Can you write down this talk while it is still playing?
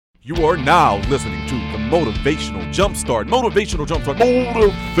You are now listening to the Motivational Jumpstart. Motivational Jumpstart.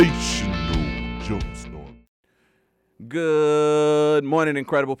 Motivational Jumpstart. Good morning,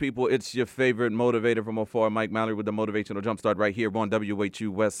 incredible people. It's your favorite motivator from afar, Mike Mallory, with the Motivational Jumpstart right here on WHU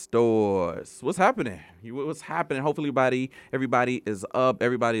West Stores. What's happening? What's happening? Hopefully everybody is up,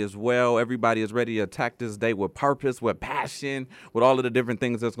 everybody is well, everybody is ready to attack this day with purpose, with passion, with all of the different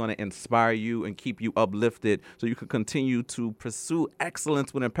things that's going to inspire you and keep you uplifted so you can continue to pursue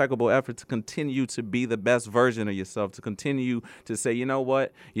excellence with impeccable effort, to continue to be the best version of yourself, to continue to say, you know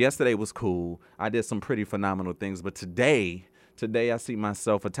what, yesterday was cool. I did some pretty phenomenal things, but today I see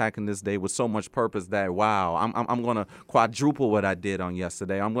myself attacking this day with so much purpose that, wow, I'm going to quadruple what I did on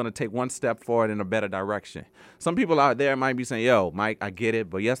yesterday. I'm going to take one step forward in a better direction. Some people out there might be saying, yo, Mike, I get it.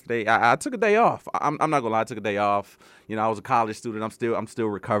 But yesterday I took a day off. I'm not going to lie, I took a day off. You know, I was a college student. I'm still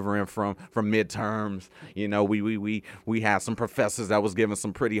recovering from midterms. You know, we had some professors that was giving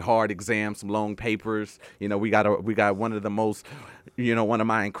some pretty hard exams, some long papers. You know, we got one of the most, you know, one of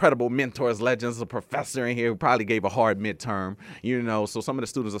my incredible mentors, legends, a professor in here who probably gave a hard midterm. You know, so some of the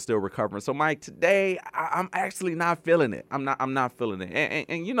students are still recovering. So, Mike, today I'm actually not feeling it. I'm not feeling it.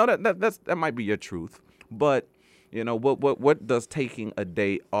 And you know that might be your truth. But you know what does taking a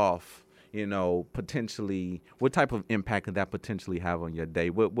day off, you know, potentially, what type of impact could that potentially have on your day?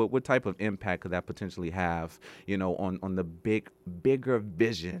 What type of impact could that potentially have, you know, on the bigger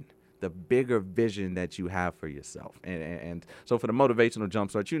vision? The bigger vision that you have for yourself. And so for the Motivational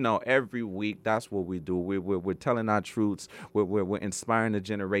Jumpstart, you know, every week, that's what we do. We're telling our truths. We're inspiring the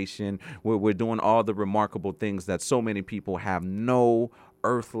generation. We're doing all the remarkable things that so many people have no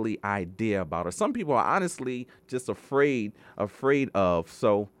earthly idea about, or some people are honestly just afraid of.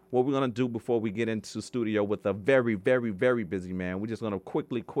 So what we're going to do before we get into studio with a very, very, very busy man, we're just going to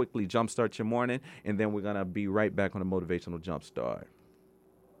quickly jumpstart your morning, and then we're going to be right back on the Motivational Jumpstart.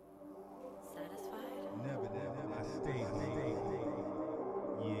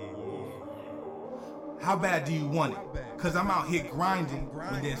 How bad do you want it? Cause I'm out here grinding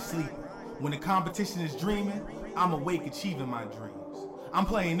and then sleeping. When the competition is dreaming, I'm awake achieving my dreams. I'm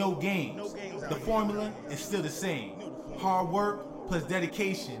playing no games. The formula is still the same. Hard work plus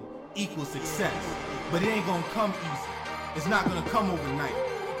dedication equals success. But it ain't gonna come easy. It's not gonna come overnight.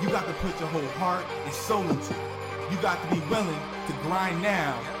 You got to put your whole heart and soul into it. You got to be willing to grind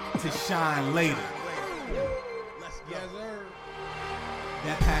now to shine later. Let's go. Yes, sir.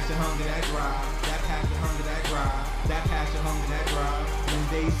 That passion, hunger, that drive. That passion, hunger, that drive. That passion, hunger, that drive. When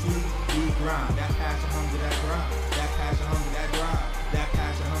they sleep, we grind. That passion, hunger, that drive. That passion, hunger, that drive. That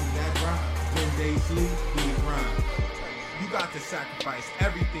passion, hunger, that drive. When they sleep, we grind. You got to sacrifice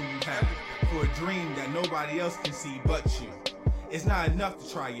everything you have for a dream that nobody else can see but you. It's not enough to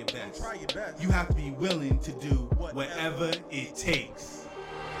try your best. You have to be willing to do whatever it takes.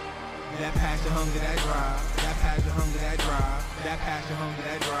 That passion, hunger, that drive. That passion, hunger, that drive. That passion, hunger,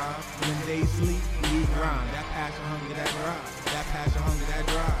 that drive. When they sleep, we grind. That passion, hunger, that drive. That passion, hunger, that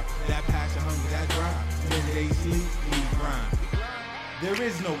drive. That passion, hunger, that drive. When they sleep, we grind. There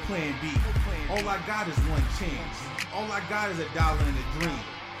is no plan B. All I got is one chance. All I got is $1 and a dream.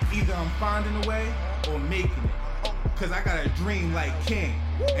 Either I'm finding a way or making it. Cause I got a dream like King,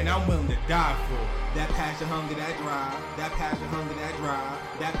 and I'm willing to die for it. That passion, hunger, that drive. That passion, hunger, that drive.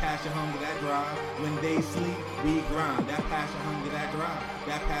 That passion, hunger, that drive. When they sleep, we grind. That passion, hunger, that drive.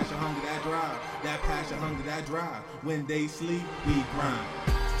 That passion, hunger, that drive. That passion, hunger, that drive. When they sleep, we grind.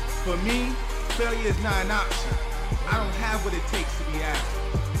 For me, failure is not an option. I don't have what it takes to be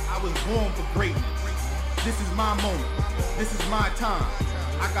average. I was born for greatness. This is my moment. This is my time.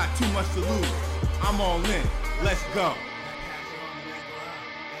 I got too much to lose. I'm all in. Let's go.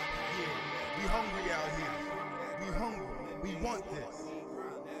 We hungry out here. We hungry. We want this.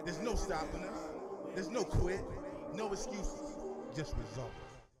 There's no stopping us. There's no quit. No excuses. Just results.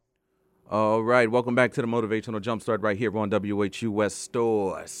 All right, welcome back to the Motivational Jumpstart right here on WHU West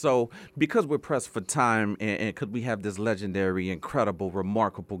Store. So, because we're pressed for time and could we have this legendary, incredible,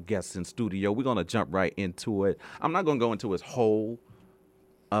 remarkable guest in studio, we're going to jump right into it. I'm not going to go into his whole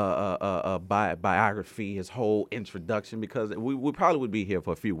biography, his whole introduction, because we probably would be here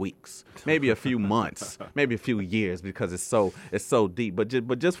for a few weeks, maybe a few months, maybe a few years, because it's so deep. But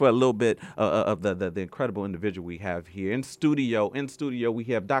just for a little bit of the incredible individual we have here in studio, we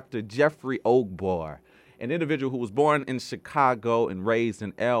have Dr. Jeffrey Ogbar, an individual who was born in Chicago and raised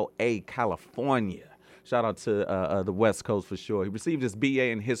in L.A., California. Shout out to the West Coast for sure. He received his BA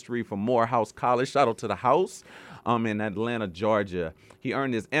in history from Morehouse College. Shout out to the house in Atlanta, Georgia. He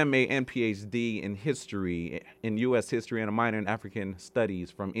earned his MA and PhD in history, in U.S. history, and a minor in African studies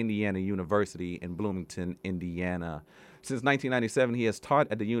from Indiana University in Bloomington, Indiana. Since 1997, he has taught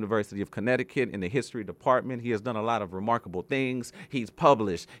at the University of Connecticut in the history department. He has done a lot of remarkable things. He's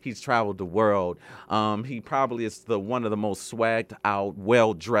published. He's traveled the world. He probably is one of the most swagged out,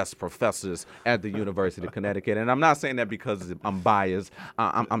 well-dressed professors at the University of Connecticut. And I'm not saying that because I'm biased.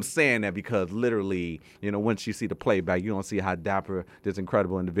 I'm saying that because literally, once you see the playback, you're going to see how dapper this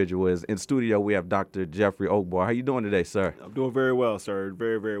incredible individual is. In studio, we have Dr. Jeffrey Ogbar. How you doing today, sir? I'm doing very well, sir.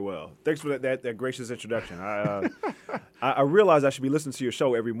 Very, very well. Thanks for that gracious introduction. I realize I should be listening to your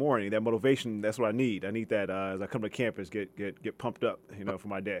show every morning. That motivation, that's what I need. I need that as I come to campus, get pumped up, for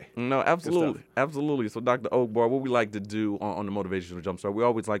my day. No, absolutely. Absolutely. So, Dr. Ogbar, what we like to do on the Motivational Jumpstart, we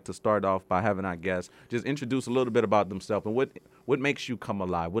always like to start off by having our guests just introduce a little bit about themselves and what makes you come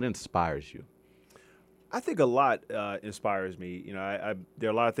alive, what inspires you. I think a lot inspires me. There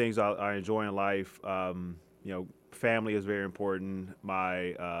are a lot of things I enjoy in life. Family is very important.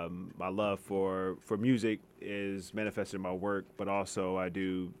 My love for music is manifested in my work, but also I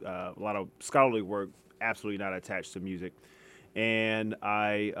do a lot of scholarly work, absolutely not attached to music. And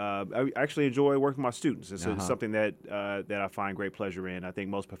I actually enjoy working with my students. It's something that I find great pleasure in. I think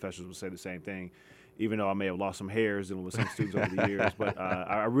most professors will say the same thing, even though I may have lost some hairs dealing with some students over the years. But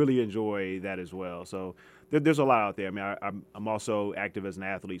I really enjoy that as well. So there's a lot out there. I mean, I'm also active as an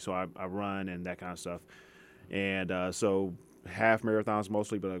athlete, so I run and that kind of stuff. And so half marathons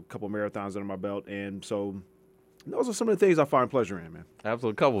mostly, but a couple marathons under my belt. And so those are some of the things I find pleasure in, man.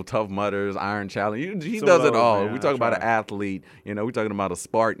 Absolutely. A couple of Tough Mudders, Iron Challenge. He does it all. Man, we talk about an athlete. We're talking about a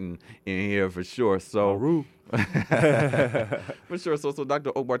Spartan in here for sure. So, for sure. So,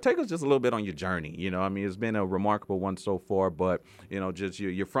 Dr. Ogbar, take us just a little bit on your journey. It's been a remarkable one so far, but, just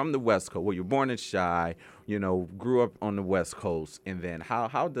you're from the West Coast. Well, you're born in Chi, grew up on the West Coast. And then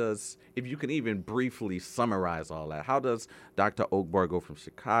how does, if you can even briefly summarize all that, how does Dr. Ogbar go from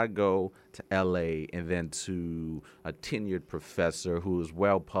Chicago to L.A. and then to a tenured professor who is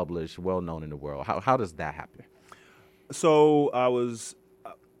well-published, well-known in the world? How does that happen? So I was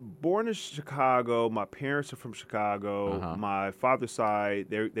born in Chicago. My parents are from Chicago. My father's side,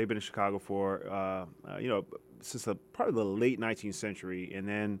 they've been in Chicago for, since probably the late 19th century. And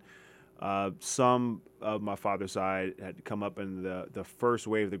then some of my father's side had come up in the first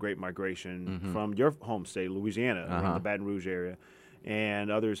wave of the Great Migration from your home state, Louisiana, around the Baton Rouge area. And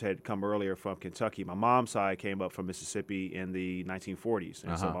others had come earlier from Kentucky. My mom's side came up from Mississippi in the 1940s.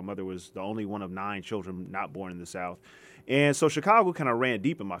 And so my mother was the only one of 9 children not born in the South. And so Chicago kind of ran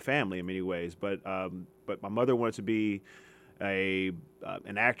deep in my family in many ways. But my mother wanted to be an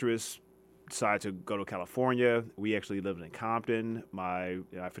actress, decided to go to California. We actually lived in Compton. I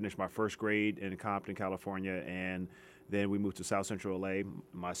finished my first grade in Compton, California, and then we moved to South Central LA,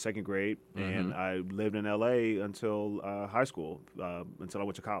 my second grade, and I lived in LA until high school, until I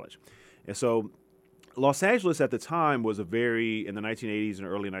went to college. And so Los Angeles at the time was in the 1980s and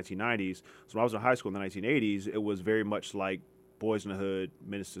early 1990s. So when I was in high school in the 1980s, it was very much like Boys in the Hood,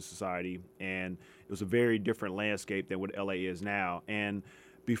 Menace to Society, and it was a very different landscape than what LA is now. And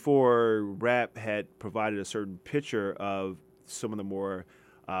before rap had provided a certain picture of some of the more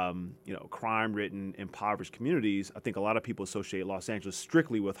crime-ridden, impoverished communities, I think a lot of people associate Los Angeles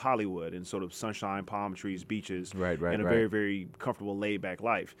strictly with Hollywood and sort of sunshine, palm trees, beaches, and a very, very comfortable, laid-back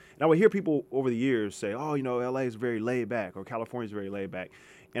life. And I would hear people over the years say, oh, LA is very laid-back, or California is very laid-back.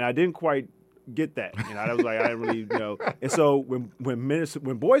 And I didn't quite get that. I was like, I didn't really, And so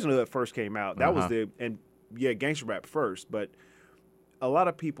when Boys in the Hood first came out, that was gangster rap first, but a lot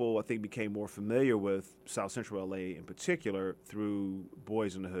of people, I think, became more familiar with South Central LA in particular through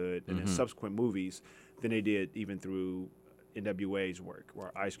Boys in the Hood and then subsequent movies than they did even through NWA's work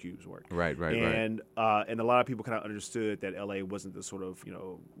or Ice Cube's work. Right. And a lot of people kind of understood that LA wasn't the sort of,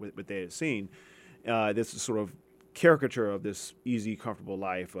 what they had seen. This sort of caricature of this easy, comfortable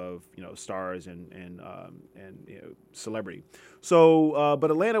life of, stars and celebrity. So, but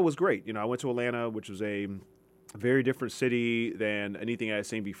Atlanta was great. I went to Atlanta, which was a very different city than anything I had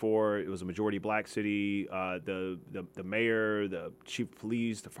seen before. It was a majority black city. The mayor, the chief of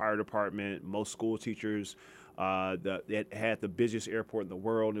police, the fire department, most school teachers. It had the busiest airport in the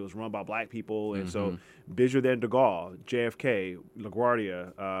world. It was run by black people, and so busier than De Gaulle, JFK,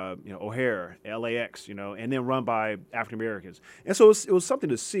 LaGuardia, O'Hare, LAX, and then run by African Americans. And so it was something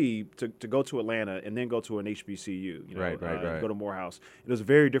to see, to go to Atlanta and then go to an HBCU, right. Go to Morehouse. It was a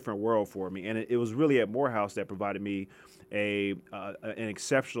very different world for me, and it was really at Morehouse that provided me an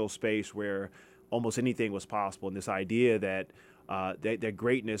exceptional space where almost anything was possible, and this idea that that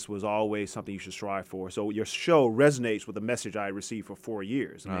greatness was always something you should strive for. So your show resonates with the message I received for 4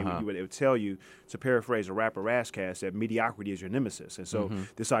 years. And it would tell you, to paraphrase a rapper Razzcast, that mediocrity is your nemesis. And so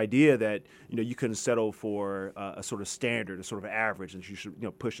this idea that you couldn't settle for a sort of standard, a sort of average, and you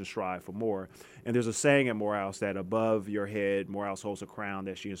should push and strive for more. And there's a saying at Morehouse that above your head, Morehouse holds a crown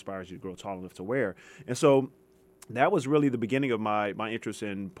that she inspires you to grow tall enough to wear. And so that was really the beginning of my interest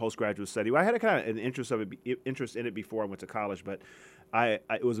in postgraduate study. I had a kind of an interest in it before I went to college, but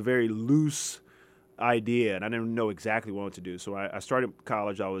it was a very loose idea, and I didn't know exactly what I wanted to do. So I started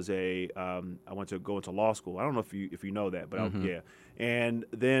college. I went to go into law school. I don't know if you know that, but yeah. And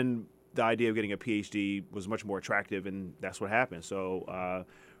then the idea of getting a PhD was much more attractive, and that's what happened. So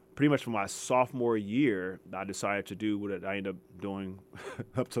pretty much from my sophomore year, I decided to do what I ended up doing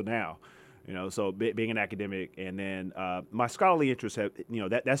up to now. So being an academic, and then my scholarly interests have,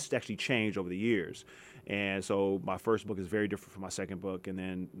 that's actually changed over the years. And so my first book is very different from my second book, and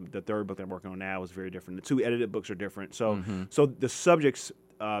then the third book that I'm working on now is very different. The 2 edited books are different. So so the subjects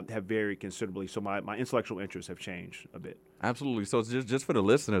have varied considerably. So my intellectual interests have changed a bit. Absolutely. So just for the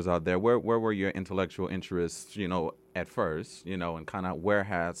listeners out there, where were your intellectual interests, at first, and kind of where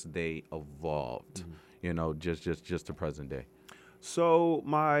has they evolved, just to present day? So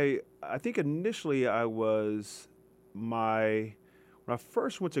I think initially when I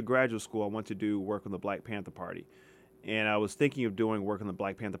first went to graduate school, I wanted to do work on the Black Panther Party. And I was thinking of doing work on the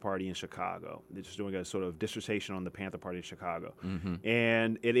Black Panther Party in Chicago, just doing a sort of dissertation on the Panther Party in Chicago.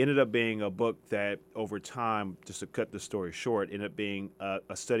 And it ended up being a book that over time, just to cut the story short, ended up being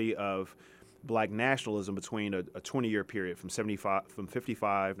a study of Black nationalism between a 20-year period from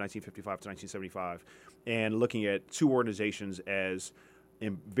 1955 to 1975, and looking at 2 organizations as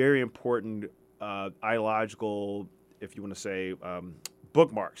very important ideological, if you want to say,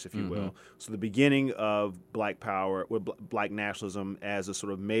 bookmarks, if you will. So the beginning of Black power, with Black nationalism as a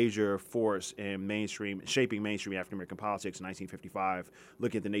sort of major force in shaping mainstream African-American politics in 1955,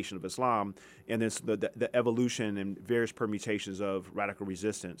 looking at the Nation of Islam, and then the evolution and various permutations of radical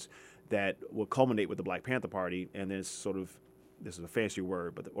resistance that will culminate with the Black Panther Party, and then sort of, this is a fancy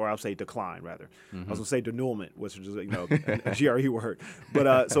word, or I'll say decline, rather. I was going to say denouement, which is a GRE word.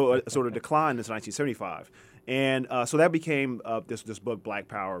 But so sort of decline is 1975. And so that became this book, Black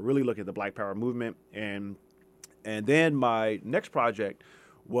Power, really looking at the Black Power movement. And then my next project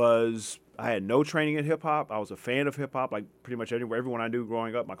was, I had no training in hip-hop. I was a fan of hip-hop, like pretty much everyone I knew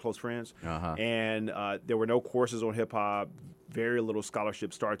growing up, my close friends. And there were no courses on hip-hop. Very little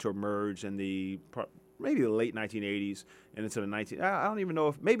scholarship started to emerge in maybe the late 1980s and into the I don't even know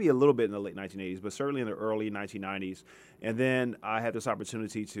if, maybe a little bit in the late 1980s, but certainly in the early 1990s. And then I had this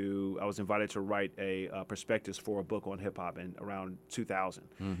opportunity I was invited to write a prospectus for a book on hip hop in around 2000.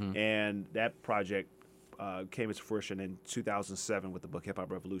 And that project came into fruition in 2007 with the book Hip Hop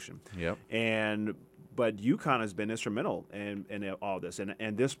Revolution. But UConn has been instrumental in all this.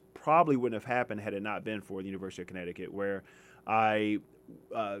 And this probably wouldn't have happened had it not been for the University of Connecticut, where I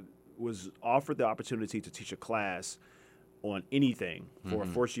was offered the opportunity to teach a class on anything for a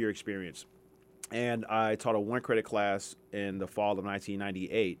first-year experience. And I taught a 1-credit class in the fall of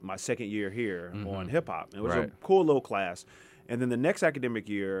 1998, my second year here, on hip-hop. It was a cool little class. And then the next academic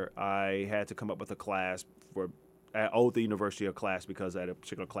year, I had to come up with a class I owed the university a class because I had a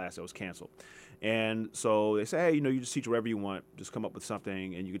particular class that was canceled. And so they said, hey, you just teach whatever you want. Just come up with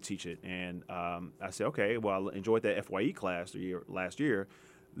something and you can teach it. And I said, okay, well, I enjoyed that FYE class last year.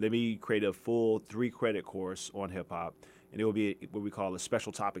 Let me create a full 3-credit course on hip-hop, and it will be what we call a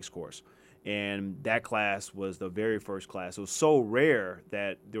special topics course. And that class was the very first class. It was so rare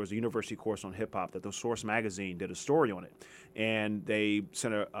that there was a university course on hip-hop that the Source magazine did a story on it. And they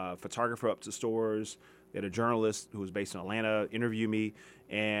sent a photographer up to Stores. They had a journalist who was based in Atlanta interview me,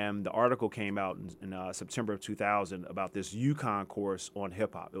 and the article came out in September of 2000 about this UConn course on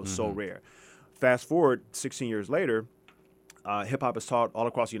hip-hop. It was so rare. Fast forward 16 years later, hip-hop is taught all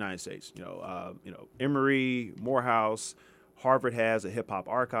across the United States. Emory, Morehouse, Harvard has a hip-hop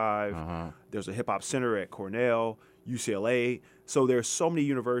archive. There's a hip-hop center at Cornell, UCLA. So there's so many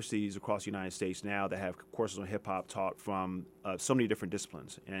universities across the United States now that have courses on hip-hop taught from so many different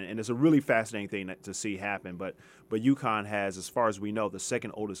disciplines. And it's a really fascinating thing to see happen. But UConn has, as far as we know, the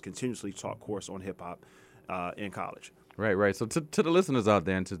second oldest continuously taught course on hip-hop in college. Right, right. So to the listeners out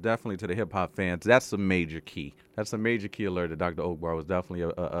there, and definitely to the hip hop fans, that's a major key. That's a major key alert that Dr. Oakbar was definitely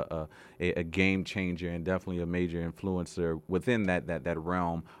a game changer and definitely a major influencer within that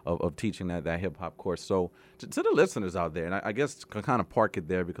realm of teaching that hip hop course. So to the listeners out there, and I guess can kind of park it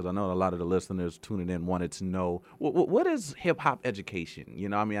there because I know a lot of the listeners tuning in wanted to know what is hip hop education. You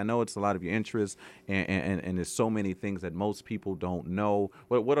know, I mean, I know it's a lot of your interests, and there's so many things that most people don't know.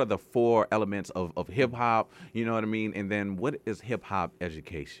 What are the 4 elements of hip hop? You know what I mean? And then what is hip hop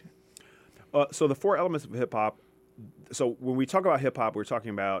education? So the 4 elements of hip hop. So when we talk about hip hop, we're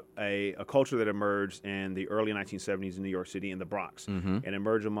talking about a culture that emerged in the early 1970s in New York City in the Bronx, and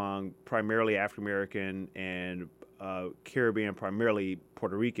emerged among primarily African American and Caribbean, primarily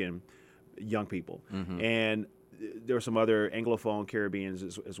Puerto Rican young people, and there were some other Anglophone Caribbeans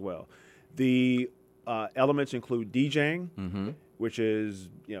as well. The elements include DJing, which is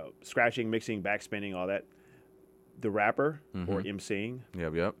scratching, mixing, backspinning, all that. The rapper or emceeing.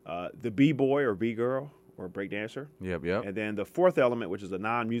 Yep. The b-boy or b-girl or breakdancer. Yep. And then the 4th element, which is a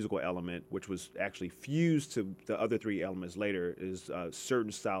non-musical element, which was actually fused to the other 3 elements later, is a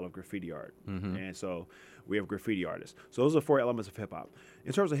certain style of graffiti art. And so we have graffiti artists. So those are 4 elements of hip-hop.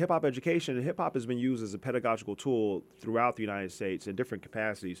 In terms of hip-hop education, hip-hop has been used as a pedagogical tool throughout the United States in different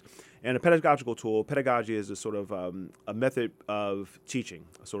capacities. And a pedagogical tool, pedagogy is a sort of a method of teaching,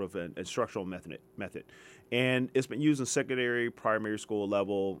 a sort of an instructional method. And it's been used in secondary, primary school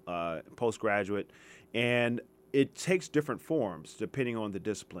level, postgraduate, and it takes different forms depending on the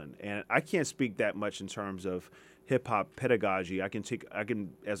discipline. And I can't speak that much in terms of hip hop pedagogy. I can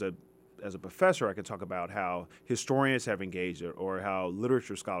as a professor, I can talk about how historians have engaged it, or how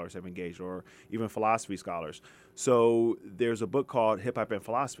literature scholars have engaged, or even philosophy scholars. So there's a book called Hip Hop and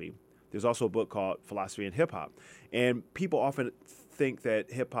Philosophy. There's also a book called Philosophy and Hip Hop. And people often think that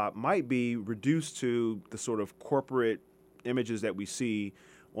hip hop might be reduced to the sort of corporate images that we see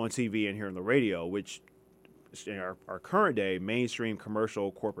on TV and here on the radio, which in our current day, mainstream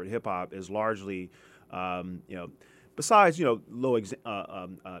commercial corporate hip hop is largely, besides low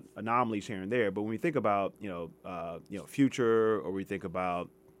anomalies here and there. But when we think about Future, or we think about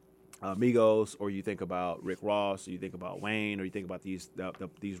Migos, or you think about Rick Ross, or you think about Wayne, or you think about these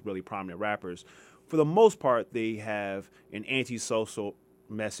really prominent rappers, for the most part, they have an anti-social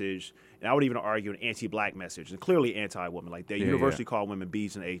message, and I would even argue an anti-black message, and clearly anti-woman. Like they universally call women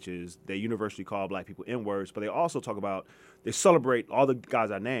B's and H's. They universally call black people N-words, but they also talk about, they celebrate, all the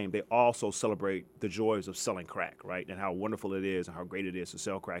guys I named, they also celebrate the joys of selling crack, right? And how wonderful it is and how great it is to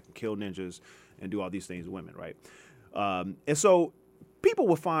sell crack and kill ninjas and do all these things to women, right? And so people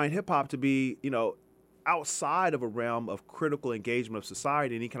will find hip-hop to be, outside of a realm of critical engagement of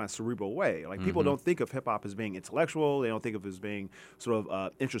society in any kind of cerebral way. Like people don't think of hip hop as being intellectual. They don't think of it as being sort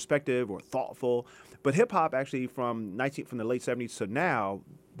of introspective or thoughtful. But hip hop actually from the late 70s to now,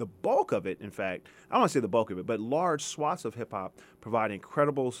 the bulk of it, in fact, I don't want to say the bulk of it, but large swaths of hip hop provide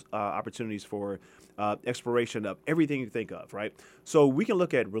incredible opportunities for exploration of everything you think of, right? So we can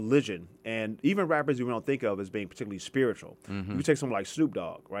look at religion and even rappers we don't think of as being particularly spiritual. You take someone like Snoop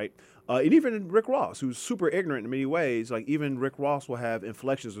Dogg, right? And even Rick Ross, who's super ignorant in many ways. Like even Rick Ross will have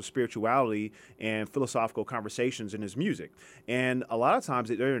inflections of spirituality and philosophical conversations in his music. And a lot of times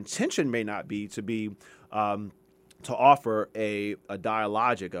their intention may not be to offer a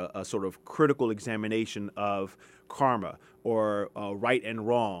dialogic, a sort of critical examination of karma or right and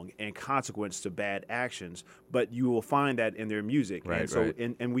wrong and consequence to bad actions, but you will find that in their music. Right, and so,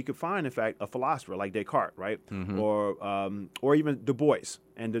 right. and we could find, in fact, a philosopher like Descartes, right, or even Du Bois,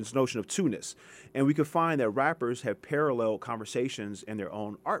 and this notion of two-ness. And we could find that rappers have parallel conversations in their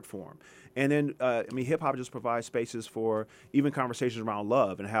own art form. And then, hip-hop just provides spaces for even conversations around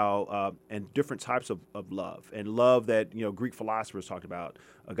love and how, and different types of love. And love that, Greek philosophers talked about,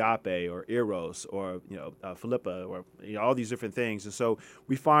 agape or eros or, philippa or, all these different things. And so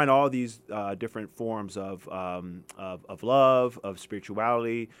we find all these different forms of love, of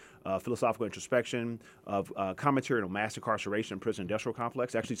spirituality, philosophical introspection, of commentary on mass incarceration and prison industrial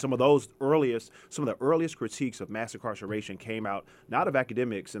complex. Actually, some of the earliest critiques of mass incarceration came out not of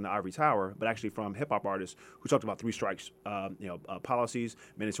academics in the ivory tower, but actually from hip hop artists who talked about 3 strikes, policies,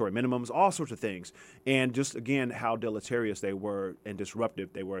 mandatory minimums, all sorts of things, and just again how deleterious they were and disruptive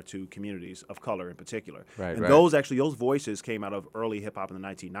they were to communities of color in particular. Right, and right. those voices came out of early hip hop in the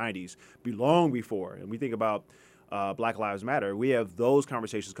 1990s, long before. And we think about Black Lives Matter, we have those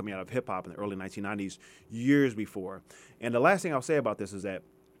conversations coming out of hip hop in the early 1990s, years before. And the last thing I'll say about this is that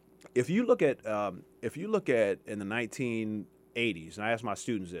if you look at in the 1980s, and I ask my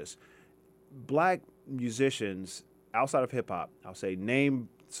students this, black musicians outside of hip hop, I'll say name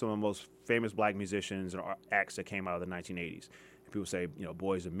some of the most famous black musicians and acts that came out of the 1980s. And people say,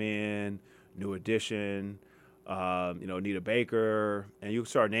 Boyz II Men, New Edition, Anita Baker, and you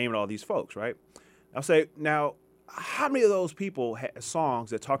start naming all these folks, right? I'll say, now, how many of those people had songs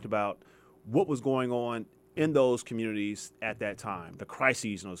that talked about what was going on in those communities at that time, the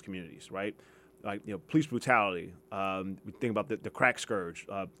crises in those communities, right? Like, police brutality, we think about the crack scourge,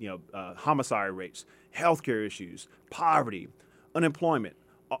 homicide rates, healthcare issues, poverty, unemployment,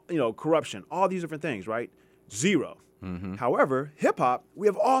 corruption, all these different things, right? Zero. Mm-hmm. However, hip hop, we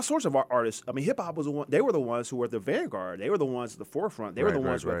have all sorts of artists. I mean, hip hop they were the ones who were at the vanguard. They were the ones at the forefront. They were the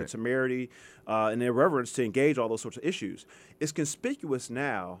ones who had the temerity and the irreverence to engage all those sorts of issues. It's conspicuous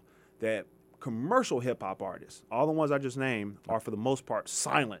now that commercial hip hop artists, all the ones I just named, are for the most part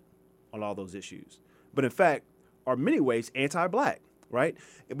silent on all those issues. But in fact, are in many ways anti-black. Right,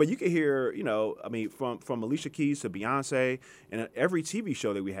 but you can hear, from Alicia Keys to Beyonce, and every TV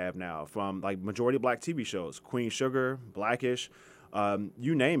show that we have now, from like majority black TV shows, Queen Sugar, Blackish,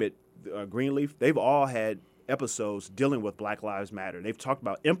 you name it, Greenleaf, they've all had episodes dealing with Black Lives Matter. They've talked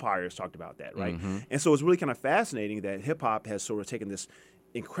about, Empire's talked about that, right? Mm-hmm. And so it's really kind of fascinating that hip hop has sort of taken this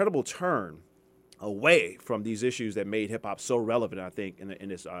incredible turn away from these issues that made hip hop so relevant, I think, in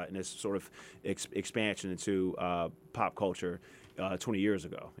this sort of expansion into pop culture. 20 years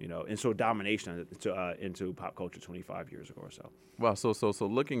ago, and so domination into pop culture 25 years ago or so. Well, so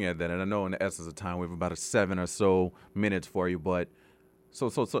looking at that, and I know in the essence of time we have about 7 or so minutes for you, but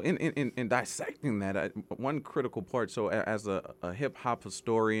so in dissecting that, one critical part. So as a hip hop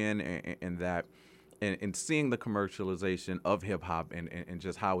historian, and that. And seeing the commercialization of hip hop and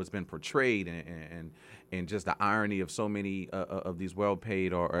just how it's been portrayed and just the irony of so many of these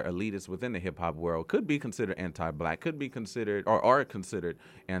well-paid or elitists within the hip hop world could be considered anti-black, could be considered or are considered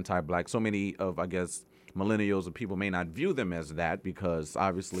anti-black. So many of, I guess, millennials or people may not view them as that because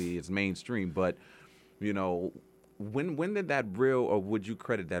obviously it's mainstream. But, when did that real, or would you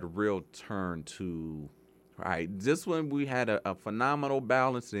credit that real turn to? Right, this one we had a phenomenal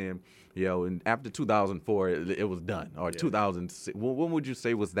balance in, and after 2004 it was done, or 2006. When would you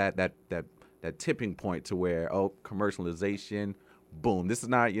say was that tipping point to where commercialization, boom? This is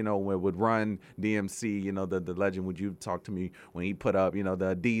not when would Run DMC, the legend. Would you talk to me when he put up the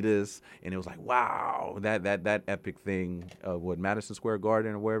Adidas, and it was like, wow, that epic thing, Madison Square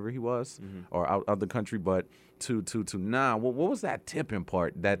Garden or wherever he was, or out of the country, but to now, what was that tipping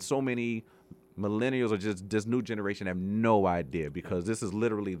part that so many millennials or just this new generation have no idea, because this is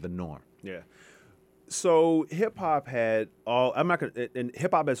literally the norm? Yeah. So hip hop had and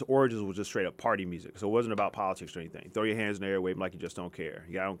hip hop as origins was just straight up party music. So it wasn't about politics or anything. Throw your hands in the air, wave like you just don't care.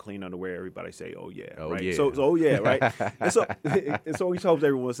 You got on clean underwear, everybody say, oh yeah. Oh right? yeah. So oh yeah, right? and so he hopes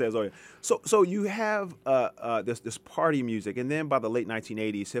everyone says, oh yeah. So you have this party music, and then by the late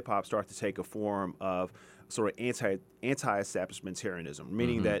 1980s, hip hop started to take a form of sort of anti-establishmentarianism,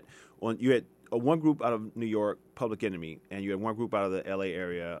 meaning that you had one group out of New York, Public Enemy, and you had one group out of the LA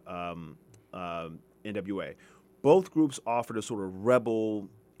area, NWA. Both groups offered a sort of rebel,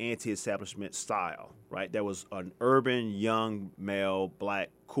 anti-establishment style, right? That was an urban, young, male, black,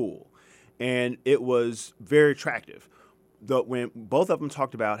 cool. And it was very attractive. When both of them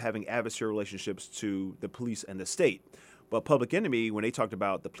talked about having adversarial relationships to the police and the state. But Public Enemy, when they talked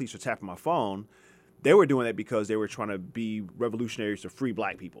about the police are tapping my phone, they were doing that because they were trying to be revolutionaries to free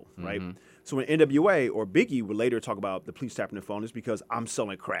black people, right? Mm-hmm. So when NWA or Biggie would later talk about the police tapping the phone, it's because I'm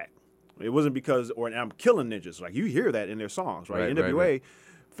selling crack. It wasn't because, or I'm killing ninjas. Like, you hear that in their songs, right? NWA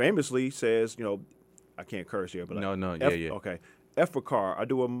famously says, I can't curse here, but like, yeah. Okay. F a car, I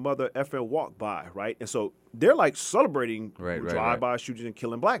do a mother effing walk by, right? And so they're like celebrating drive-by shootings and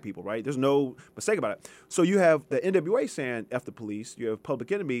killing black people, right? There's no mistake about it. So you have the NWA saying F the police. You have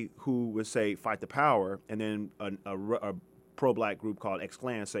Public Enemy who would say fight the power, and then a pro-black group called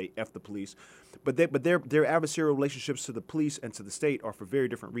X-Clan say F the police. But their adversarial relationships to the police and to the state are for very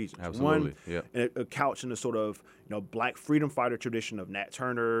different reasons. Absolutely. One, a couch in the sort of black freedom fighter tradition of Nat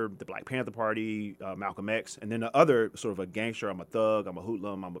Turner, the Black Panther Party, Malcolm X, and then the other sort of a gangster. I'm a thug, I'm a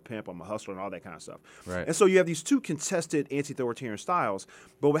hoodlum, I'm a pimp, I'm a hustler, and all that kind of stuff. Right. And so you have these two contested anti-authoritarian styles.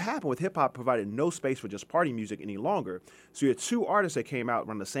 But what happened with hip hop provided no space for just party music any longer. So you had two artists that came out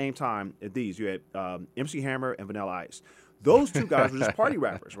around the same time as these. You had MC Hammer and Vanilla Ice. Those two guys were just party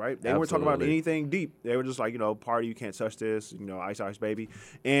rappers, right? They weren't talking about anything deep. They were just like, party, you can't touch this, Ice Ice Baby.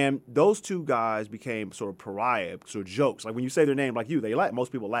 And those two guys became sort of pariah, sort of jokes. Like when you say their name, like they laugh.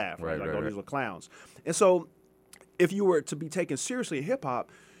 Most people laugh, right? These are clowns. And so if you were to be taken seriously in hip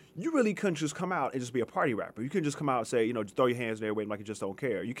hop, you really couldn't just come out and just be a party rapper. You couldn't just come out and say, you know, just throw your hands in the air, wave like you just don't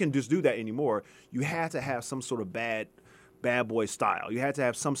care. You can't just do that anymore. You had to have some sort of bad boy style. You had to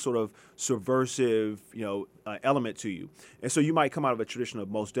have some sort of subversive, you know, element to you. And so you might come out of a tradition of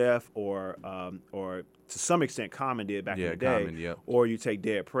Mos Def or to some extent Common did back in the day. Common, yep. Or you take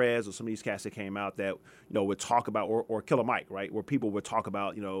Dead Prez or some of these cats that came out that, you know, would talk about, or Killer Mike, right? Where people would talk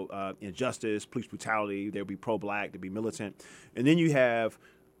about, you know, injustice, police brutality, they'd be pro-black, they'd be militant. And then you have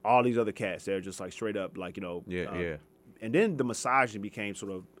all these other cats that are just like straight up like, you know. And then the misogyny became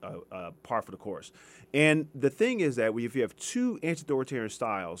sort of par for the course. And the thing is that if you have two anti-authoritarian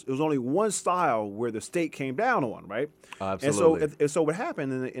styles, it was only one style where the state came down on, right? Absolutely. And so what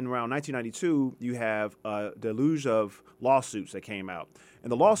happened in around 1992, you have a deluge of lawsuits that came out.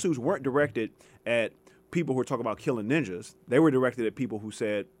 And the lawsuits weren't directed at people who were talking about killing ninjas. They were directed at people who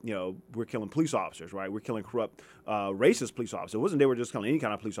said, you know, we're killing police officers, right? We're killing corrupt, racist police officers. It wasn't they were just killing any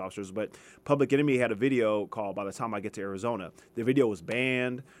kind of police officers, but Public Enemy had a video called By the Time I Get to Arizona. The video was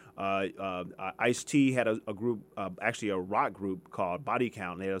banned. Ice-T had a group, actually a rock group called Body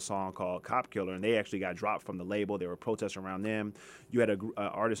Count, and they had a song called Cop Killer, and they actually got dropped from the label. There were protests around them. You had an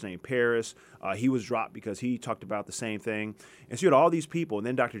artist named Paris. He was dropped because he talked about the same thing. And so you had all these people, and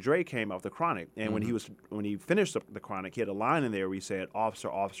then Dr. Dre came out with The Chronic, and when he finished the Chronic, he had a line in there where he said,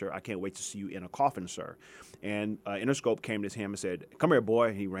 officer, I can't wait to see you in a coffin, sir. And Interscope came to him and said, come here, boy.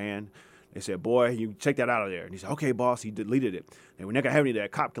 And he ran. They said, boy, you take that out of there. And he said, okay, boss. He deleted it. And we're not going to have any of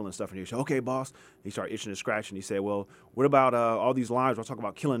that cop killing stuff in here. He said, okay, boss. He started itching and scratching. He said, well, what about all these lines where I talk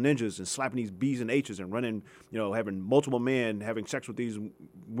about killing ninjas and slapping these B's and H's and running, you know, having multiple men having sex with these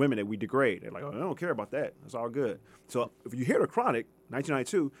women that we degrade? They're like, oh, I don't care about that. It's all good. So if you hear The Chronic,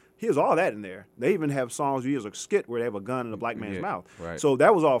 1992, here's all that in there. They even have songs where there's a skit where they have a gun in a black man's mouth. Right. So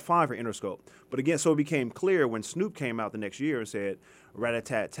that was all fine for Interscope. But again, so it became clear when Snoop came out the next year and said,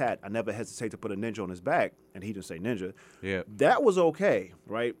 rat-a-tat-tat, I never hesitate to put a ninja on his back. And he didn't say ninja. Yeah. That was okay,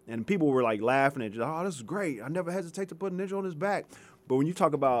 right? And people were like laughing and just, oh, this is great. I never hesitate to put a ninja on his back. But when you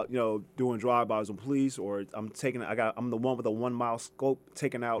talk about, you know, doing drive-bys on police, or I'm the one with a 1 mile scope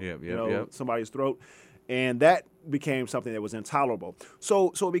taking out, somebody's throat. And that became something that was intolerable.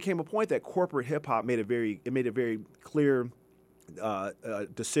 So it became a point that corporate hip hop made a very clear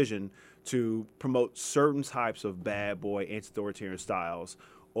decision to promote certain types of bad boy anti-authoritarian styles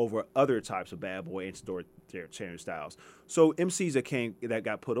over other types of bad boy anti-authoritarian styles. So MCs that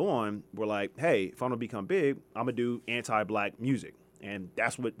got put on were like, hey, if I'm gonna become big, I'm gonna do anti-black music, and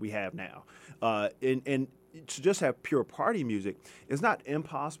that's what we have now. And to just have pure party music is not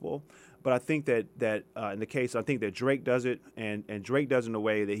impossible. But I think that in the case, I think that Drake does it, and Drake does it in a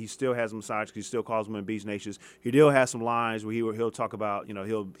way that he still has some sides, because he still calls them in Beast Nations. He still has some lines where he'll talk about, you know,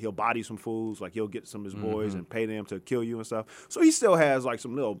 he'll body some fools, like he'll get some of his boys and pay them to kill you and stuff. So he still has like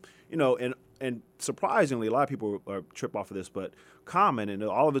some little, you know, and surprisingly, a lot of people trip off of this, but Common and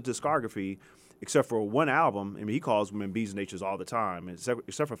all of his discography, except for one album, I mean, he calls women B's and H's all the time,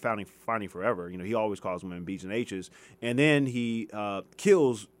 except for Finding Forever. You know, he always calls women B's and H's. And then he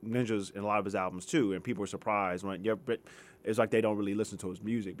kills ninjas in a lot of his albums too, and people are surprised when but it's like they don't really listen to his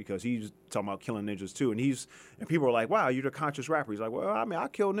music because he's talking about killing ninjas too. And people are like, wow, you're the conscious rapper. He's like, well, I mean, I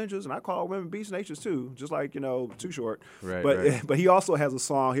kill ninjas and I call women B's and H's too, just like, you know, Too Short. Right, but he also has a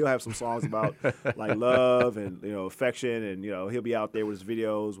song. He'll have some songs about like love and, you know, affection, and, you know, he'll be out there with his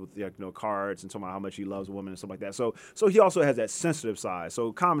videos with, you know, cards and talking about how much he loves a woman and stuff like that. So he also has that sensitive side.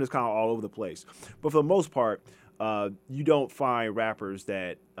 So Common is kind of all over the place. But for the most part, you don't find rappers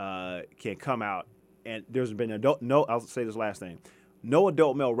that can come out. And there's been I'll say this last thing. No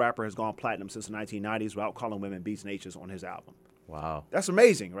adult male rapper has gone platinum since the 1990s without calling women B's and H's on his album. Wow. That's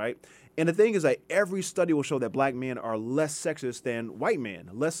amazing, right? And the thing is that every study will show that black men are less sexist than white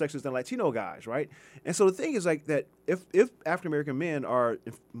men, less sexist than Latino guys, right? And so the thing is like that if African-American men are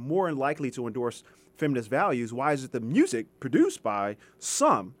more likely to endorse feminist values, why is it the music produced by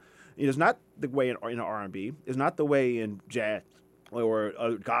some? It is not the way in R&B. It's not the way in jazz or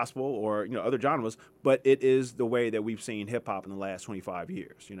gospel or, you know, other genres, but it is the way that we've seen hip hop in the last 25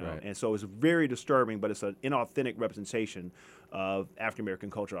 years, you know. Right. And so it's very disturbing, but it's an inauthentic representation of African American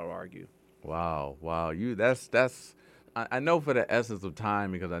culture, I would argue. Wow. That's I know for the essence of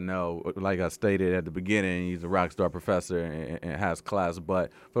time, because I know, like I stated at the beginning, he's a rock star professor and has class.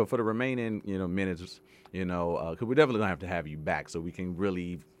 But for the remaining, you know, minutes, you know, because we're definitely gonna have to have you back so we can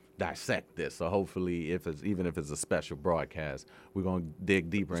really dissect this. So hopefully, even if it's a special broadcast, we're gonna dig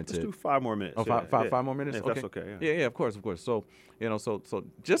deeper into. Let's do 5 more minutes. Oh, five more minutes. Yeah, okay. That's okay. Yeah, of course. So, you know, so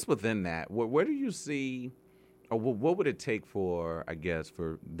just within that, where do you see, or what would it take for, I guess,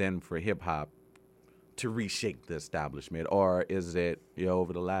 for hip hop to reshape the establishment, or is it,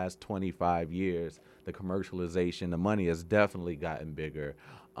 over the last 25 years, the commercialization, the money has definitely gotten bigger?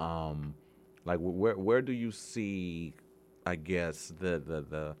 Like, where do you see, I guess,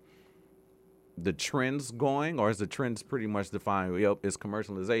 the trends going, or is the trends pretty much defined? Yep, it's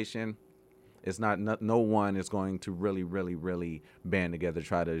commercialization. It's not no one is going to really, really, really band together,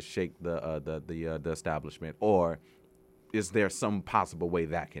 try to shake the establishment, or is there some possible way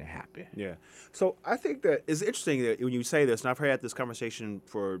that can happen? Yeah. So I think that it's interesting that when you say this, and I've had this conversation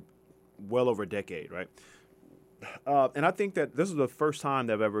for well over a decade, right? And I think that this is the first time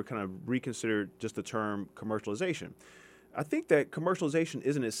that I've ever kind of reconsidered just the term commercialization. I think that commercialization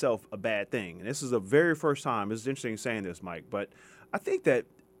isn't itself a bad thing. And this is the very first time. It's interesting saying this, Mike, but I think that,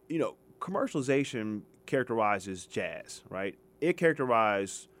 commercialization characterizes jazz, right? It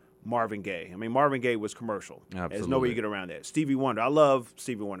characterized Marvin Gaye. I mean, Marvin Gaye was commercial. Absolutely. There's no way you get around that. Stevie Wonder. I love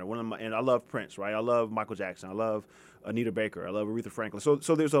Stevie Wonder. And I love Prince, right? I love Michael Jackson. I love Anita Baker. I love Aretha Franklin.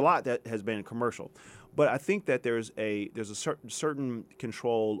 So there's a lot that has been commercial. But I think that there's a certain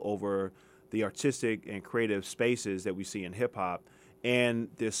control over the artistic and creative spaces that we see in hip-hop, and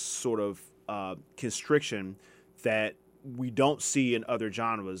this sort of constriction that we don't see in other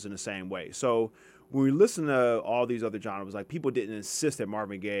genres in the same way. So when we listen to all these other genres, like, people didn't insist that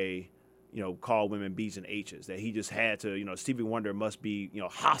Marvin Gaye, call women B's and H's, that he just had to, Stevie Wonder must be,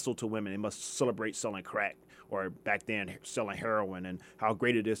 hostile to women. He must celebrate selling crack, or back then selling heroin, and how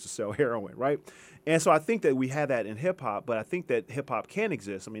great it is to sell heroin, right? And so I think that we have that in hip-hop, but I think that hip-hop can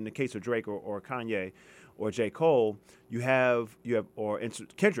exist. I mean, in the case of Drake or Kanye or J. Cole, you have or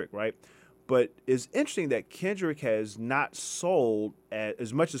Kendrick, right? But it's interesting that Kendrick has not sold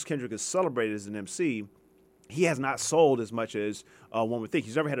as much as Kendrick is celebrated as an MC. He has not sold as much as one would think.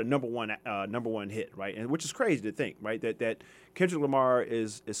 He's never had a number one hit, right? And which is crazy to think, right? That Kendrick Lamar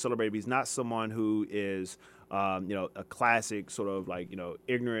is celebrated. But he's not someone who is a classic sort of like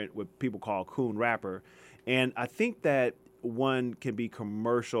ignorant, what people call coon rapper. And I think that one can be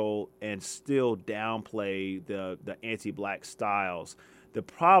commercial and still downplay the anti-black styles. The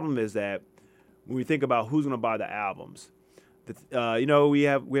problem is that when we think about who's going to buy the albums, we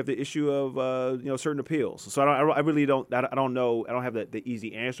have the issue of certain appeals. So I really don't know. I don't have the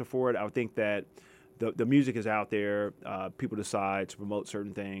easy answer for it. I would think that the music is out there. People decide to promote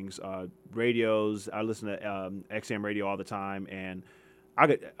certain things. Radios. I listen to XM radio all the time, and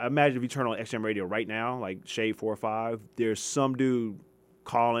I imagine if you turn on XM radio right now, like Shade 405, there's some dude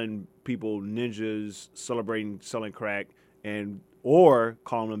calling people ninjas, selling crack, or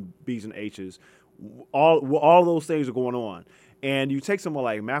calling them B's and H's. All those things are going on. And you take someone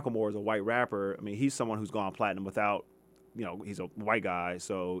like Macklemore as a white rapper. I mean, he's someone who's gone platinum without, he's a white guy,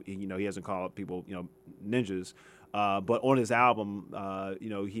 so he hasn't called people, ninjas. But on his album,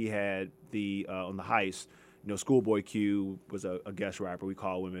 he had on the Heist, Schoolboy Q was a guest rapper. We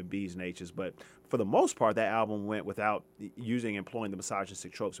call women B's and H's. But for the most part, that album went without employing the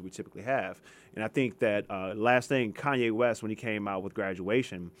misogynistic tropes that we typically have. And I think that last thing, Kanye West, when he came out with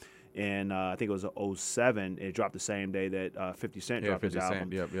Graduation, and I think it was 2007, it dropped the same day that 50 Cent dropped his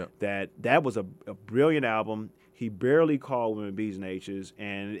album. Yep. That was a brilliant album. He barely called women B's and H's,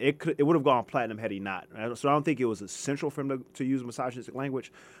 and it would have gone platinum had he not. So I don't think it was essential for him to use misogynistic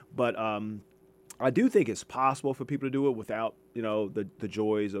language, but I do think it's possible for people to do it without the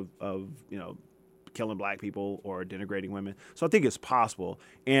joys of killing black people or denigrating women. So I think it's possible,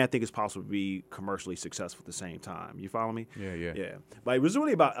 and I think it's possible to be commercially successful at the same time. You follow me? Yeah. But it was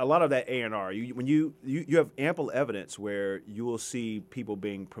really about a lot of that A&R. When you have ample evidence where you will see people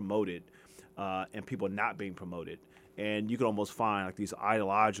being promoted and people not being promoted, and you can almost find like these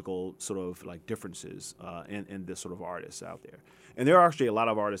ideological sort of like differences in this sort of artists out there. And there are actually a lot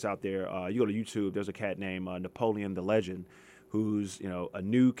of artists out there. You go to YouTube, there's a cat named Napoleon the Legend, who's a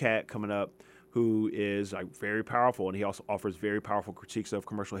new cat coming up, who is like very powerful, and he also offers very powerful critiques of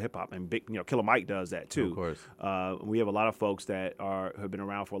commercial hip hop. And Killer Mike does that too. Of course. We have a lot of folks that have been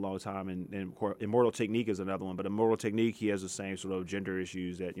around for a long time, and Immortal Technique is another one. But Immortal Technique, he has the same sort of gender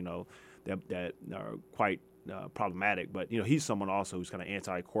issues that that are quite problematic. But he's someone also who's kind of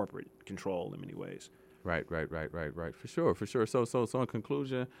anti-corporate control in many ways. Right. For sure. So in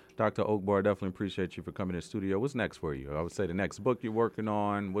conclusion, Dr. Oakbar, I definitely appreciate you for coming to the studio. What's next for you? I would say the next book you're working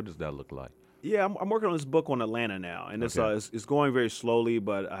on, what does that look like? Yeah, I'm working on this book on Atlanta now, and it's going very slowly,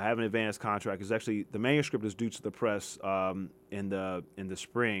 but I have an advanced contract. It's actually, the manuscript is due to the press in the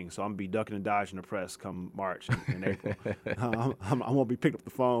spring, so I'm gonna be ducking and dodging the press come March and April. I won't be picking up the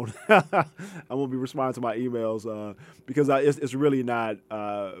phone. I won't be responding to my emails because it's really not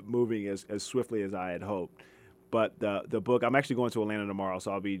moving as swiftly as I had hoped. But the book, I'm actually going to Atlanta tomorrow,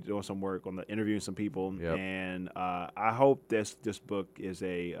 so I'll be doing some work on interviewing some people, and I hope this book is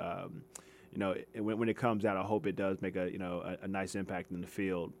a when it comes out, I hope it does make a nice impact in the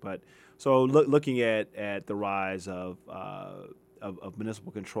field. But so looking at the rise of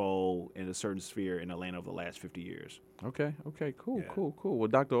municipal control in a certain sphere in Atlanta over the last 50 years. Okay, cool. Well,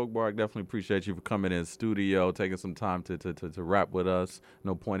 Dr. Ogbar, I definitely appreciate you for coming in studio, taking some time to rap with us.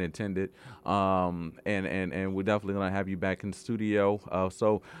 No point intended. And we're definitely gonna have you back in studio.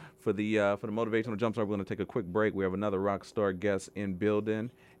 So for the Motivational Jumpstart, we're gonna take a quick break. We have another rock star guest in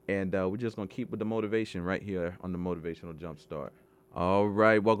building, and we're just gonna keep with the motivation right here on the Motivational Jumpstart. All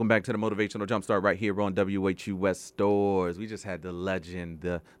right, welcome back to the Motivational Jumpstart right here on WHU West Stores. We just had the legend,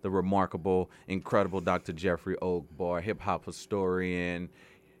 the remarkable, incredible Dr. Jeffrey Ogbar, hip-hop historian,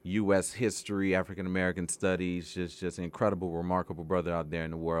 U.S. history, African-American studies, just incredible, remarkable brother out there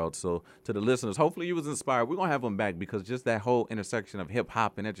in the world. So to the listeners, hopefully you was inspired. We're going to have him back because just that whole intersection of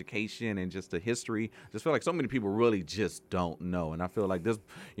hip-hop and education and just the history, just feel like so many people really just don't know. And I feel like this,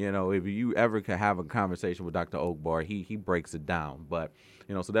 if you ever could have a conversation with Dr. Ogbar, he breaks it down. But,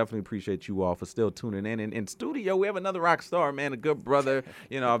 so definitely appreciate you all for still tuning in. And in studio, we have another rock star, man, a good brother.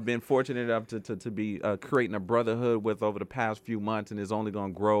 I've been fortunate enough to be creating a brotherhood with over the past few months, and it's only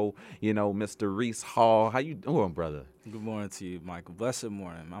going to grow. Mr. Reese Hall. How you doing, brother? Good morning to you, Michael. Blessed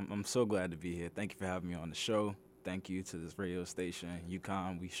morning. I'm so glad to be here. Thank you for having me on the show. Thank you to this radio station,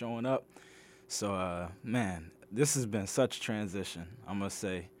 UConn. We showing up. So, man, this has been such a transition, I must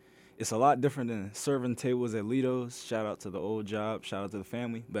say. It's a lot different than serving tables at Lido's. Shout out to the old job. Shout out to the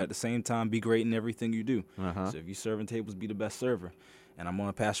family. But at the same time, be great in everything you do. So if you're serving tables, be the best server. And I'm on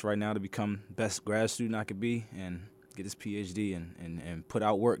a path right now to become the best grad student I could be and get his PhD and put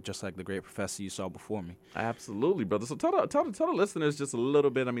out work just like the great professor you saw before me. Absolutely, brother. So tell the listeners just a little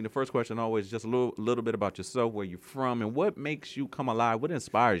bit. I mean, the first question always just a little bit about yourself, where you're from, and what makes you come alive. What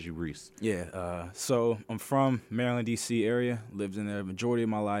inspires you, Reese? Yeah, so I'm from Maryland, D.C. area. Lived in there the majority of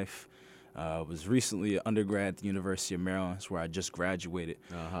my life. Was recently an undergrad at the University of Maryland. That's where I just graduated.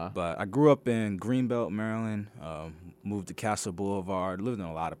 But I grew up in Greenbelt, Maryland. Moved to Castle Boulevard. Lived in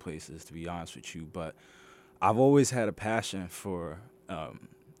a lot of places, to be honest with you. But I've always had a passion for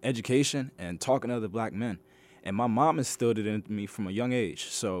education and talking to other black men. And my mom instilled it into me from a young age.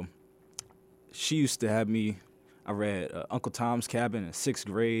 So she used to have me, I read Uncle Tom's Cabin in 6th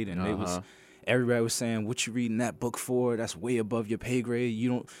grade, and everybody was saying, what you reading that book for? That's way above your pay grade.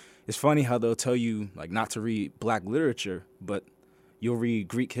 It's funny how they'll tell you like not to read black literature, but you'll read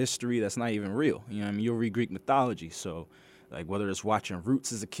Greek history that's not even real. You'll read Greek mythology. So like whether it's watching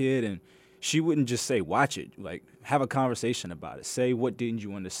Roots as a kid, and she wouldn't just say, watch it, like have a conversation about it. Say, what didn't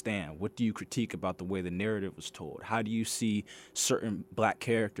you understand? What do you critique about the way the narrative was told? How do you see certain black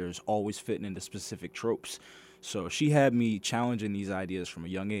characters always fitting into specific tropes? So she had me challenging these ideas from a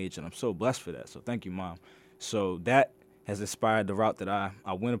young age, and I'm so blessed for that. So thank you, Mom. So that has inspired the route that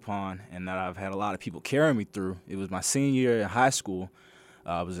I went upon and that I've had a lot of people carrying me through. It was my senior year in high school.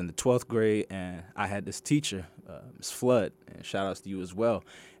 I was in the 12th grade, and I had this teacher, Ms. Flood, and shout outs to you as well.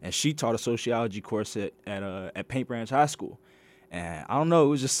 And she taught a sociology course at Paint Branch High School. And I don't know, it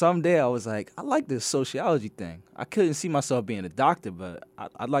was just someday I was like, I like this sociology thing. I couldn't see myself being a doctor, but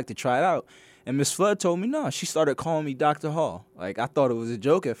I'd like to try it out. And Ms. Flood told me no. She started calling me Dr. Hall. Like, I thought it was a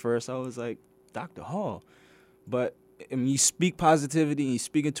joke at first. I was like, Dr. Hall. But I mean, you speak positivity and you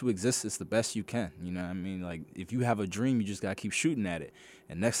speak into existence the best you can. You know what I mean? Like, if you have a dream, you just got to keep shooting at it.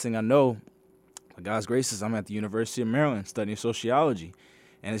 And next thing I know, by God's graces, I'm at the University of Maryland studying sociology.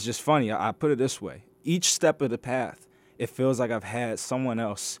 And it's just funny. I put it this way. Each step of the path, it feels like I've had someone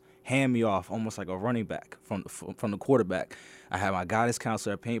else hand me off almost like a running back from the quarterback. I had my guidance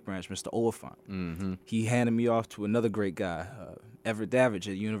counselor at Paint Branch, Mr. Oliphant. He handed me off to another great guy, Everett Davidge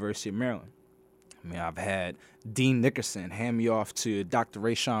at the University of Maryland. I mean, I've had Dean Nickerson hand me off to Dr.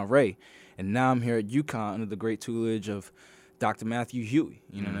 Rayshawn Ray, and now I'm here at UConn under the great tutelage of Dr. Matthew Huey.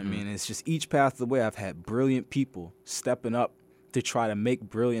 You know what I mean? It's just each path of the way I've had brilliant people stepping up to try to make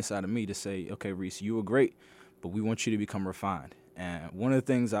brilliance out of me, to say, okay, Reese, you were great, but we want you to become refined. And one of the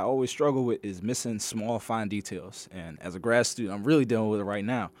things I always struggle with is missing small, fine details. And as a grad student, I'm really dealing with it right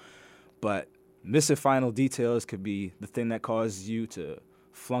now. But missing final details could be the thing that causes you to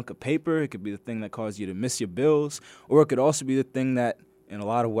flunk a paper. It could be the thing that causes you to miss your bills. Or it could also be the thing that, in a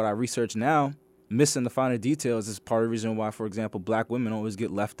lot of what I research now, missing the finer details is part of the reason why, for example, black women always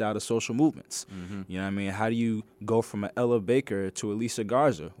get left out of social movements. You know what I mean? How do you go from an Ella Baker to a Lisa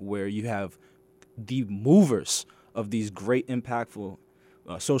Garza, where you have the movers of these great, impactful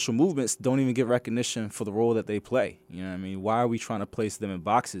social movements don't even get recognition for the role that they play? You know what I mean? Why are we trying to place them in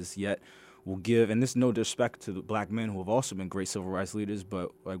boxes, yet will give, and this is no disrespect to the black men who have also been great civil rights leaders,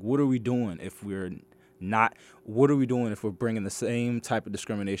 but like, what are we doing if we're bringing the same type of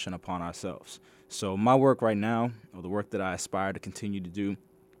discrimination upon ourselves? So my work right now, or the work that I aspire to continue to do,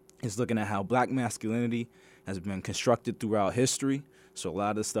 is looking at how black masculinity has been constructed throughout history. So a lot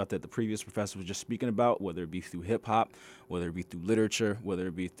of the stuff that the previous professor was just speaking about, whether it be through hip hop, whether it be through literature, whether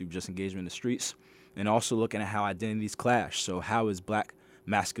it be through just engagement in the streets, and also looking at how identities clash. So how is black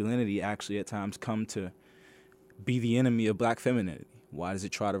masculinity actually at times come to be the enemy of black femininity? Why does it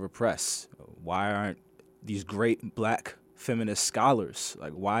try to repress? Why aren't these great black feminist scholars,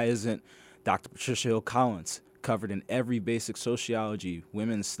 like why isn't Dr. Patricia Hill Collins covered in every basic sociology,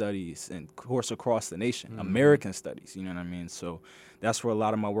 women's studies, and course across the nation, American studies, you know what I mean? So that's where a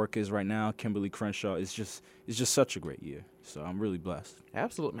lot of my work is right now. Kimberly Crenshaw is just such a great year. So I'm really blessed.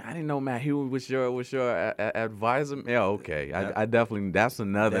 Absolutely, man. I didn't know Matt Huey was your advisor. Yeah, okay. I definitely, that's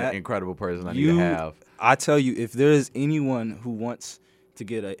another incredible person I need to have. I tell you, if there is anyone who wants to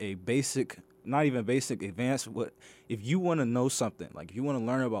get a basic, not even basic, advanced, if you want to know something, like if you want to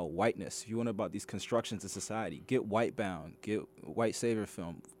learn about whiteness, if you want to about these constructions of society, get Whitebound, get White Savior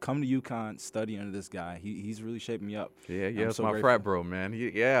Film, come to UConn, study under this guy. He's really shaping me up. Yeah, it's so my frat bro, man.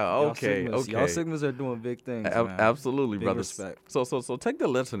 Okay. Y'all Sigmas are doing big things, man. Absolutely, big brother. Respect. So take the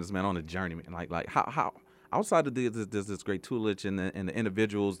listeners, man, on a journey, man. Like how outside of this great tutelage and the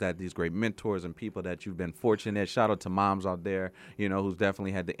individuals, that these great mentors and people that you've been fortunate. Shout out to moms out there, who's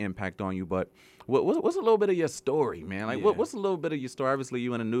definitely had the impact on you. But what's a little bit of your story, man? Like what's a little bit of your story? Obviously,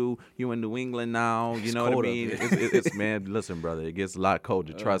 you in New England now. You know what I mean? It's man. Listen, brother, it gets a lot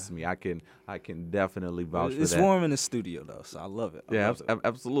colder. Trust me, I can definitely vouch for that. It's warm in the studio though, so I love it.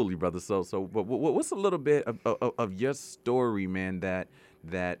 Absolutely, brother. So but what's a little bit of your story, man? That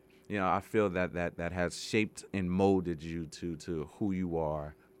I feel that has shaped and molded you to who you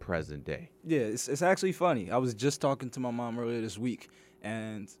are present day. Yeah, it's actually funny. I was just talking to my mom earlier this week,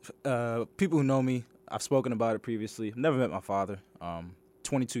 and people who know me, I've spoken about it previously. I've never met my father,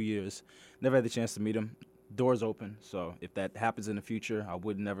 22 years. Never had the chance to meet him. Doors open, so if that happens in the future, I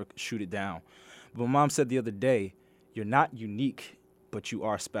would never shoot it down. But my mom said the other day, you're not unique, but you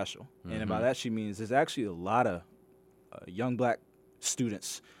are special. Mm-hmm. And by that she means there's actually a lot of young black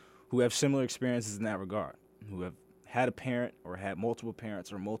students who have similar experiences in that regard, who have had a parent or had multiple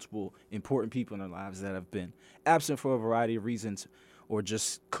parents or multiple important people in their lives that have been absent for a variety of reasons or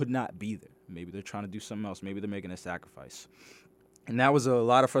just could not be there. Maybe they're trying to do something else. Maybe they're making a sacrifice. And that was a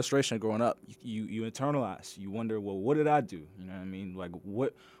lot of frustration growing up. You internalize. You wonder, well, what did I do? You know what I mean? Like,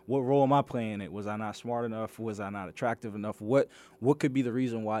 what role am I playing in it? Was I not smart enough? Was I not attractive enough? What could be the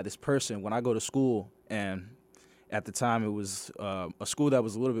reason why this person, when I go to school, and at the time, it was a school that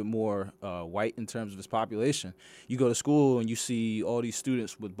was a little bit more white in terms of its population. You go to school and you see all these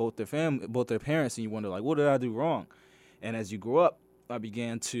students with both their parents, and you wonder, like, what did I do wrong? And as you grow up, I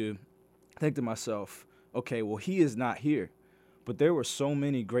began to think to myself, okay, well, he is not here. But there were so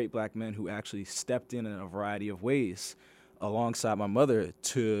many great black men who actually stepped in a variety of ways alongside my mother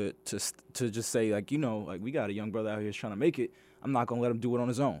to just say, like, like, we got a young brother out here who's trying to make it. I'm not going to let him do it on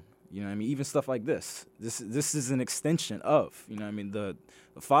his own. You know what I mean? Even stuff like this. This is an extension of, you know what I mean? The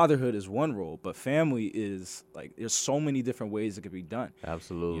fatherhood is one role, but family is, like, there's so many different ways it could be done.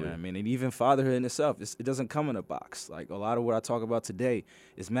 Absolutely. You know what I mean? And even fatherhood in itself, it doesn't come in a box. Like, a lot of what I talk about today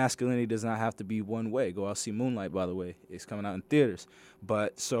is masculinity does not have to be one way. Go out, see Moonlight, by the way. It's coming out in theaters.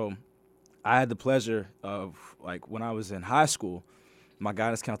 But so I had the pleasure of, like, when I was in high school, my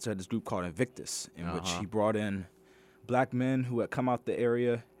guidance counselor had this group called Invictus, in which he brought in black men who had come out the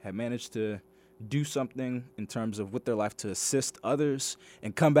area, had managed to do something in terms of with their life to assist others,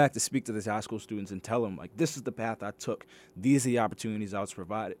 and come back to speak to these high school students and tell them, like, this is the path I took. These are the opportunities I was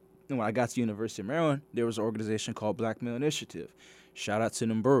provided. And when I got to University of Maryland, there was an organization called Black Male Initiative. Shout out to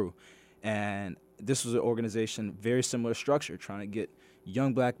Namburu. And this was an organization, very similar structure, trying to get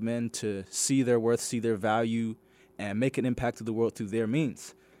young black men to see their worth, see their value, and make an impact to the world through their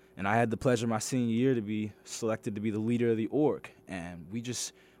means. And I had the pleasure my senior year to be selected to be the leader of the org. And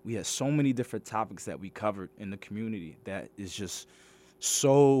we had so many different topics that we covered in the community that is just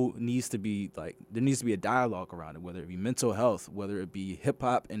so needs to be, like, there needs to be a dialogue around it, whether it be mental health, whether it be hip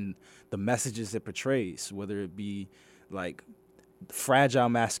hop and the messages it portrays, whether it be, like, fragile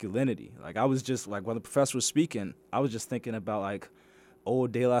masculinity. Like, I was just, like, while the professor was speaking, I was just thinking about, like,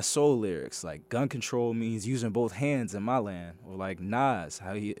 old De La Soul lyrics, like, gun control means using both hands in my land, or like Nas,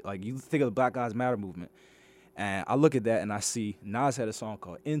 how he, like, you think of the Black Lives Matter movement, and I look at that and I see Nas had a song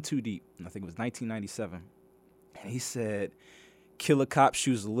called In Too Deep, and I think it was 1997, and he said, kill a cop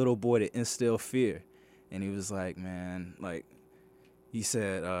shoots a little boy to instill fear, and he was like, man, like, he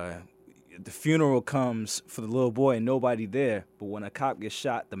said, the funeral comes for the little boy and nobody there, but when a cop gets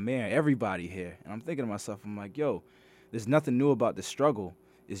shot, the mayor, everybody here. And I'm thinking to myself, I'm like, yo, there's nothing new about this struggle.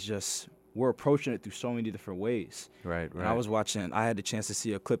 It's just we're approaching it through so many different ways. Right. And I had the chance to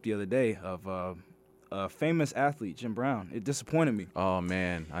see a clip the other day of a famous athlete, Jim Brown. It disappointed me. Oh,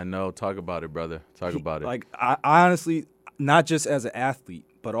 man. I know. Talk about it, brother. Talk about it. Like, I honestly, not just as an athlete,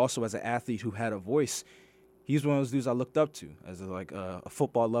 but also as an athlete who had a voice, he's one of those dudes I looked up to as a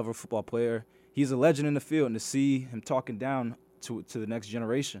football lover, football player. He's a legend in the field, and to see him talking down to the next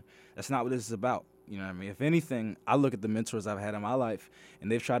generation, that's not what this is about. You know what I mean? If anything, I look at the mentors I've had in my life,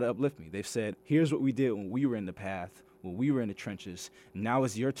 and they've tried to uplift me. They've said, here's what we did when we were in the path, when we were in the trenches. Now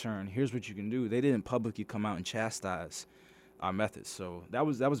it's your turn. Here's what you can do. They didn't publicly come out and chastise our methods. So that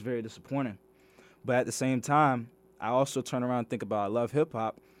was very disappointing. But at the same time, I also turn around and think about I love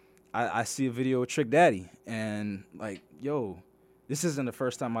hip-hop. I see a video with Trick Daddy, and like, yo, this isn't the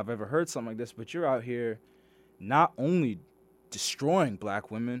first time I've ever heard something like this, but you're out here not only destroying black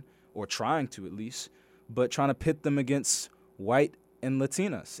women, or trying to at least, but trying to pit them against white and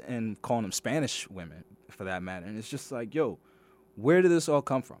Latinas and calling them Spanish women for that matter. And it's just like, yo, where did this all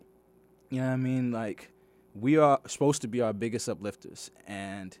come from? You know what I mean? Like, we are supposed to be our biggest uplifters.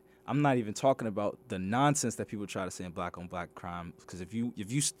 And I'm not even talking about the nonsense that people try to say in black on black crime. Because if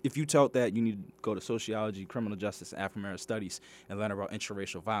you taught that, you need to go to sociology, criminal justice, and Afro-American studies and learn about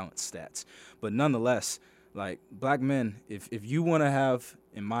interracial violence stats. But nonetheless, like, black men, if you want to have,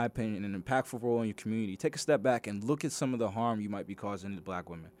 in my opinion, an impactful role in your community, take a step back and look at some of the harm you might be causing to black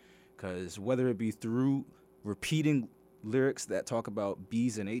women. Because whether it be through repeating lyrics that talk about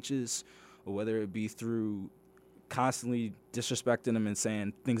B's and H's, or whether it be through constantly disrespecting them and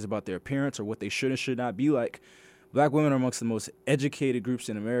saying things about their appearance or what they should and should not be like, black women are amongst the most educated groups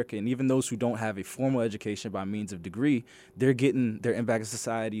in America, and even those who don't have a formal education by means of degree, they're getting their impact in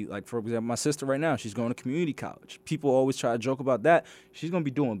society. Like, for example, my sister right now, she's going to community college. People always try to joke about that. She's going to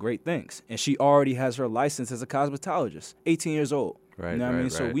be doing great things, and she already has her license as a cosmetologist, 18 years old. Right, you know what I mean?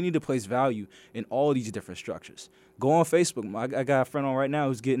 So we need to place value in all these different structures. Go on Facebook. I got a friend on right now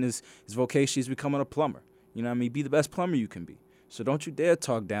who's getting his vocation. He's becoming a plumber. You know what I mean? Be the best plumber you can be. So don't you dare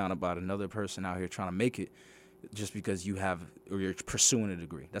talk down about another person out here trying to make it just because you have or you're pursuing a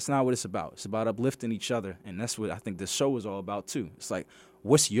degree. That's not what it's about. It's about uplifting each other, and that's what I think this show is all about too. It's like,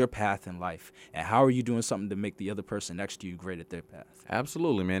 what's your path in life, and how are you doing something to make the other person next to you great at their path?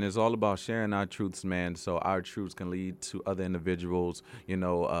 Absolutely, man. It's all about sharing our truths, man, so our truths can lead to other individuals,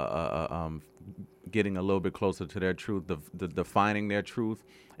 getting a little bit closer to their truth, defining their truth,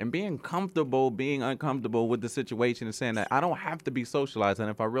 and being comfortable, being uncomfortable with the situation and saying that I don't have to be socialized. And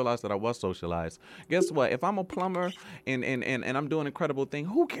if I realize that I was socialized, guess what? If I'm a plumber and I'm doing incredible thing,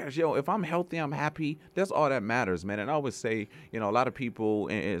 who cares? Yo, if I'm healthy, I'm happy. That's all that matters, man. And I always say, a lot of people,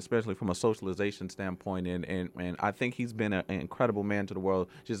 especially from a socialization standpoint, and I think he's been an incredible man to the world,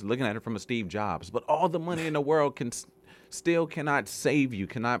 just looking at it from a Steve Jobs. But all the money in the world still cannot save you,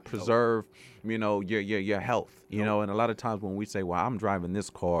 cannot preserve, your health, and a lot of times when we say, well, I'm driving this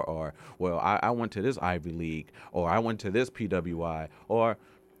car, or, well, I went to this Ivy League, or I went to this PWI, or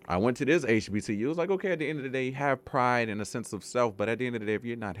I went to this HBCU. It's like, okay, at the end of the day, have pride and a sense of self, but at the end of the day, if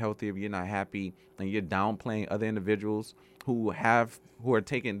you're not healthy, if you're not happy, and you're downplaying other individuals who are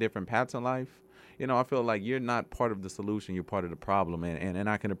taking different paths in life, I feel like you're not part of the solution. You're part of the problem. And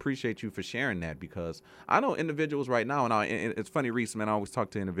I can appreciate you for sharing that, because I know individuals right now, and it's funny, Reese, man, I always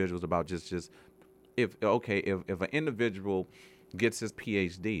talk to individuals about just if an individual gets his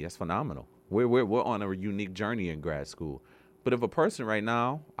PhD, that's phenomenal. We're on a unique journey in grad school. But if a person right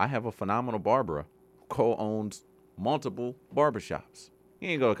now, I have a phenomenal barber, co-owns multiple barbershops. He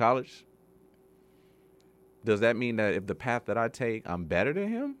ain't go to college. Does that mean that if the path that I take, I'm better than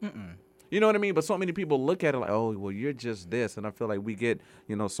him? Mm-mm. You know what I mean? But so many people look at it like, oh, well, you're just this. And I feel like we get,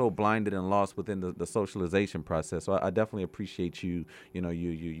 so blinded and lost within the socialization process. So I definitely appreciate you,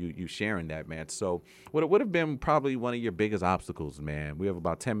 you sharing that, man. So what would have been probably one of your biggest obstacles, man? We have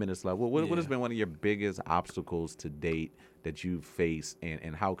about 10 minutes left. What has been one of your biggest obstacles to date that you've faced,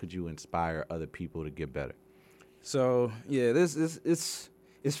 and how could you inspire other people to get better? So, yeah, it's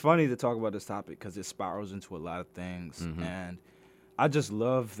funny to talk about this topic because it spirals into a lot of things. Mm-hmm. And I just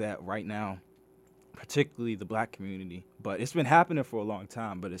love that right now, particularly the black community, but it's been happening for a long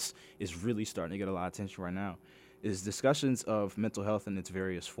time, but it's really starting to get a lot of attention right now, is discussions of mental health in its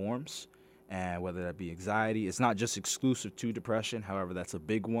various forms, and whether that be anxiety. It's not just exclusive to depression. However, that's a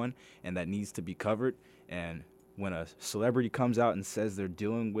big one, and that needs to be covered. And when a celebrity comes out and says they're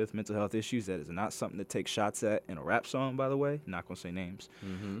dealing with mental health issues, that is not something to take shots at in a rap song, by the way. I'm not going to say names.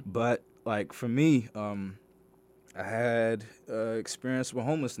 Mm-hmm. But, like, for me, I had experience with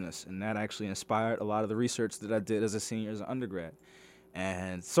homelessness, and that actually inspired a lot of the research that I did as a senior, as an undergrad.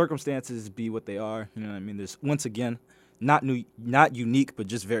 And circumstances be what they are. You know what I mean? There's, once again, not unique, but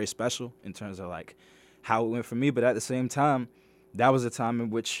just very special in terms of like how it went for me. But at the same time, that was a time in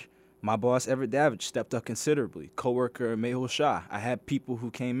which my boss, Everett Davidge, stepped up considerably. Coworker Mehul Shah. I had people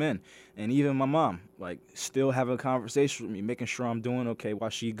who came in, and even my mom, like, still having a conversation with me, making sure I'm doing okay while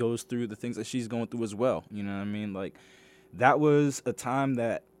she goes through the things that she's going through as well. You know what I mean? Like, that was a time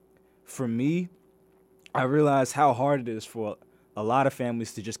that, for me, I realized how hard it is for a lot of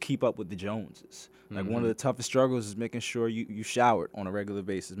families to just keep up with the Joneses. Like, one of the toughest struggles is making sure you showered on a regular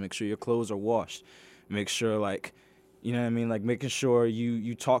basis, make sure your clothes are washed, make sure, like, you know what I mean? Like, making sure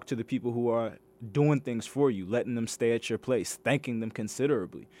you talk to the people who are doing things for you, letting them stay at your place, thanking them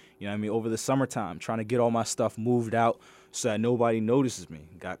considerably. You know what I mean? Over the summertime, trying to get all my stuff moved out so that nobody notices me.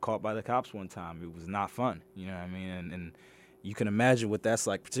 Got caught by the cops one time. It was not fun. You know what I mean? And you can imagine what that's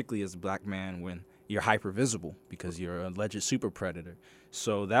like, particularly as a black man, when you're hyper visible because you're an alleged super predator.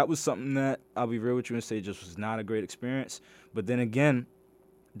 So that was something that, I'll be real with you and say, just was not a great experience. But then again,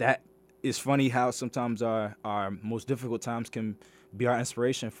 that it's funny how sometimes our most difficult times can be our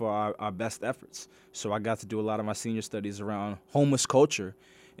inspiration for our best efforts. So I got to do a lot of my senior studies around homeless culture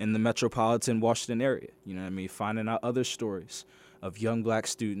in the metropolitan Washington area. You know what I mean? Finding out other stories of young black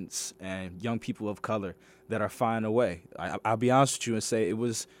students and young people of color that are finding a way. I'll be honest with you and say it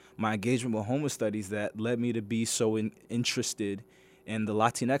was my engagement with homeless studies that led me to be so interested in the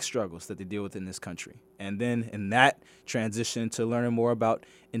Latinx struggles that they deal with in this country. And then in that transition to learning more about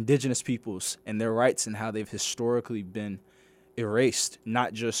indigenous peoples and their rights and how they've historically been erased,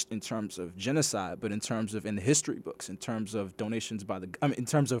 not just in terms of genocide, but in terms of in the history books, in terms of donations by in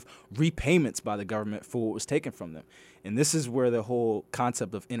terms of repayments by the government for what was taken from them. And this is where the whole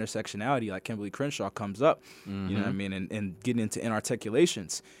concept of intersectionality, like Kimberly Crenshaw, comes up, you know what I mean, and getting into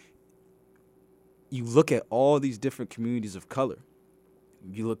inarticulations. You look at all these different communities of color.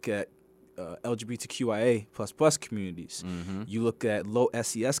 You look at LGBTQIA plus communities. You look at low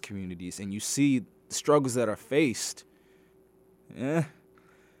SES communities, and you see the struggles that are faced.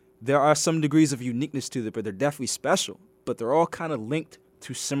 There are some degrees of uniqueness to it, but they're definitely special. But they're all kind of linked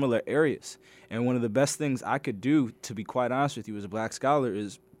to similar areas. And one of the best things I could do, to be quite honest with you, as a black scholar,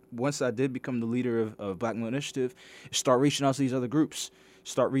 is once I did become the leader of Black Male Initiative, start reaching out to these other groups.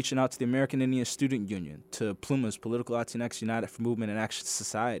 Start reaching out to the American Indian Student Union, to Plumas, Political Latinx United for Movement and Action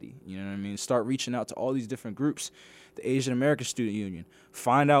Society. You know what I mean? Start reaching out to all these different groups, the Asian American Student Union.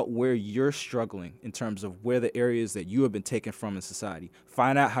 Find out where you're struggling in terms of where the areas that you have been taken from in society.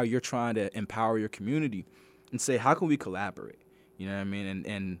 Find out how you're trying to empower your community and say, how can we collaborate? You know what I mean?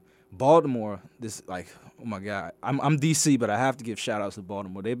 And Baltimore, this, like, oh my God, I'm DC, but I have to give shout outs to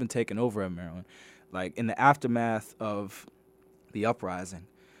Baltimore. They've been taking over at Maryland. Like, in the aftermath of the uprising,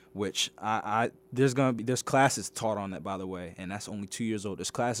 which there's classes taught on that, by the way, and that's only 2 years old. There's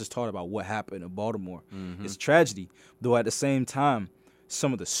classes taught about what happened in Baltimore. It's a tragedy, though at the same time,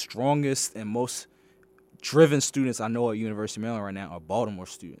 some of the strongest and most driven students I know at University of Maryland right now are Baltimore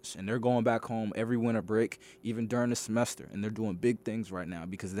students, and they're going back home every winter break, even during the semester, and they're doing big things right now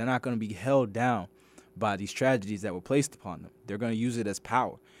because they're not going to be held down by these tragedies that were placed upon them. They're going to use it as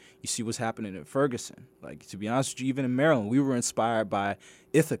power. You see what's happening in Ferguson. Like, to be honest with you, even in Maryland, we were inspired by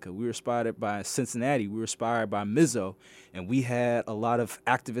Ithaca. We were inspired by Cincinnati. We were inspired by Mizzo. And we had a lot of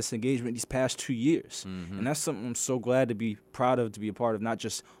activist engagement these past 2 years. And that's something I'm so glad to be proud of, to be a part of, not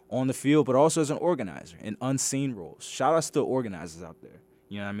just on the field, but also as an organizer in unseen roles. Shout outs to the organizers out there.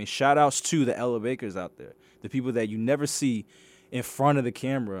 You know what I mean? Shout outs to the Ella Bakers out there, the people that you never see in front of the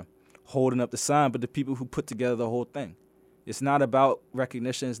camera holding up the sign, but the people who put together the whole thing. It's not about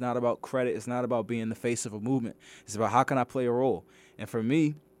recognition. It's not about credit. It's not about being the face of a movement. It's about how can I play a role. And for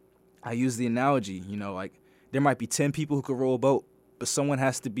me, I use the analogy, you know, like there might be 10 people who could row a boat, but someone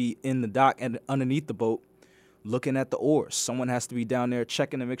has to be in the dock and underneath the boat looking at the oars. Someone has to be down there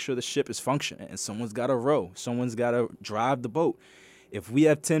checking to make sure the ship is functioning, and someone's got to row. Someone's got to drive the boat. If we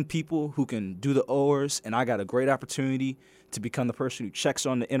have 10 people who can do the oars and I got a great opportunity to become the person who checks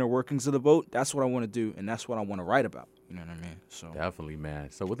on the inner workings of the boat, that's what I want to do, and that's what I want to write about. You know what I mean? So definitely,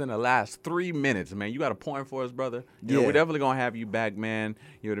 man. So within the last 3 minutes, man, you got a point for us, brother? You know, we're definitely going to have you back, man.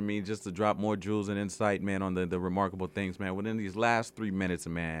 You know what I mean? Just to drop more jewels and insight, man, on the remarkable things, man. Within these last 3 minutes,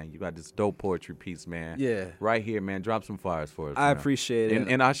 man, you got this dope poetry piece, man. Yeah. Right here, man. Drop some fires for us. I appreciate it.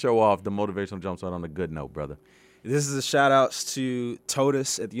 And I show off the motivational jumpstart on a good note, brother. This is a shout-outs to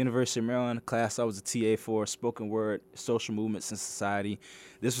TOTUS at the University of Maryland, a class I was a TA for, spoken word, social movements in society.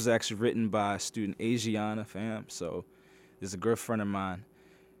 This was actually written by student Asiana, fam. So this is a good friend of mine.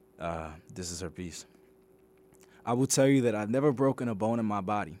 This is her piece. I will tell you that I've never broken a bone in my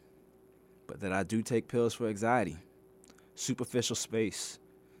body, but that I do take pills for anxiety. Superficial space,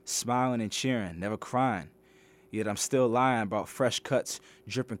 smiling and cheering, never crying. Yet I'm still lying about fresh cuts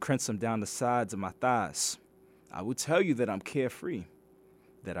dripping crimson down the sides of my thighs. I will tell you that I'm carefree,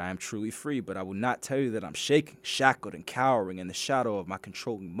 that I am truly free, but I will not tell you that I'm shaking, shackled, and cowering in the shadow of my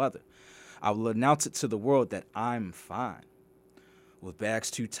controlling mother. I will announce it to the world that I'm fine, with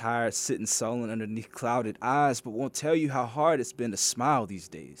bags too tired, sitting sullen underneath clouded eyes, but won't tell you how hard it's been to smile these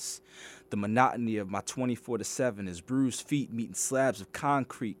days. The monotony of my 24/7 is bruised feet meeting slabs of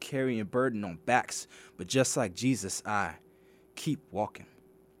concrete, carrying burden on backs, but just like Jesus, I keep walking.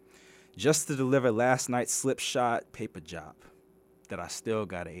 Just to deliver last night's slipshod paper job that I still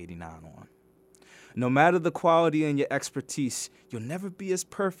got an 89 on. No matter the quality and your expertise, you'll never be as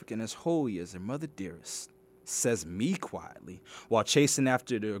perfect and as holy as your mother dearest, says me quietly, while chasing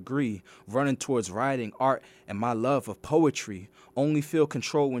after the degree, running towards writing, art, and my love of poetry. Only feel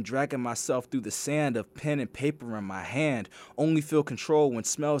control when dragging myself through the sand of pen and paper in my hand. Only feel control when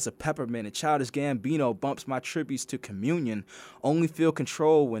smells of peppermint and Childish Gambino bumps my tributes to communion. Only feel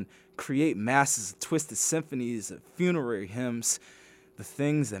control when create masses of twisted symphonies of funerary hymns, the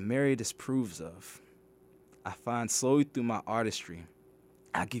things that Mary disapproves of. I find slowly through my artistry.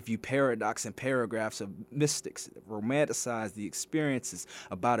 I give you paradox and paragraphs of mystics that romanticize the experiences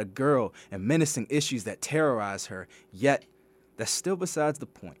about a girl and menacing issues that terrorize her, yet that's still besides the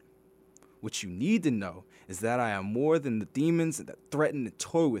point. What you need to know is that I am more than the demons that threaten and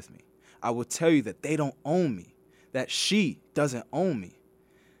toy with me. I will tell you that they don't own me, that she doesn't own me,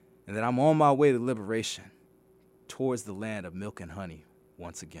 and that I'm on my way to liberation towards the land of milk and honey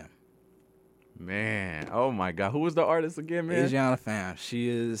once again. Man, oh my God. Who was the artist again, man? Adriana Pham. She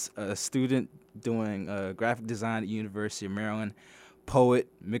is a student doing graphic design at University of Maryland, poet,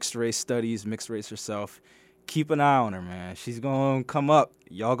 mixed race studies, mixed race herself. Keep an eye on her, man. She's going to come up.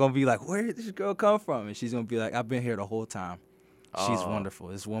 Y'all going to be like, where did this girl come from? And she's going to be like, I've been here the whole time. She's wonderful.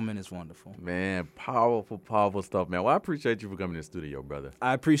 This woman is wonderful. Man, powerful, powerful stuff, man. Well, I appreciate you for coming to the studio, brother.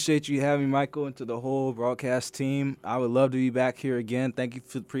 I appreciate you having me, Michael, and to the whole broadcast team. I would love to be back here again. Thank you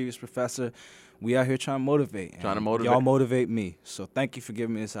for the previous professor. We out here trying to motivate. Y'all motivate me. So thank you for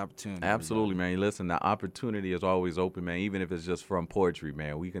giving me this opportunity. Absolutely, man. Listen, the opportunity is always open, man, even if it's just from poetry,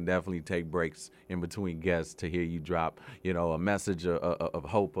 man. We can definitely take breaks in between guests to hear you drop, a message of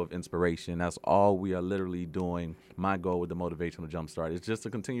hope, of inspiration. That's all we are literally doing. My goal with the Motivational Jumpstart is just to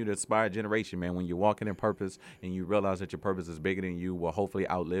continue to inspire a generation, man. When you're walking in purpose and you realize that your purpose is bigger than you, will hopefully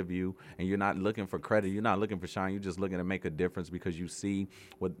outlive you, and you're not looking for credit, you're not looking for shine, you're just looking to make a difference because you see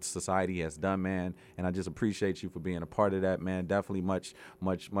what society has done, man. And I just appreciate you for being a part of that, man. Definitely much,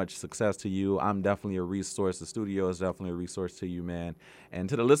 much, much success to you. I'm definitely a resource. The studio is definitely a resource to you, man. And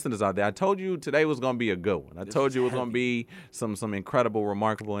to the listeners out there, I told you today was going to be a good one. I told you it was going to be some incredible,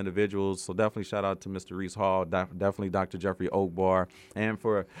 remarkable individuals. So definitely shout out to Mr. Reese Hall, definitely Dr. Jeffrey Oakbar. And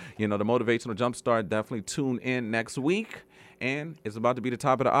for, the Motivational Jumpstart, definitely tune in next week. And it's about to be the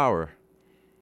top of the hour.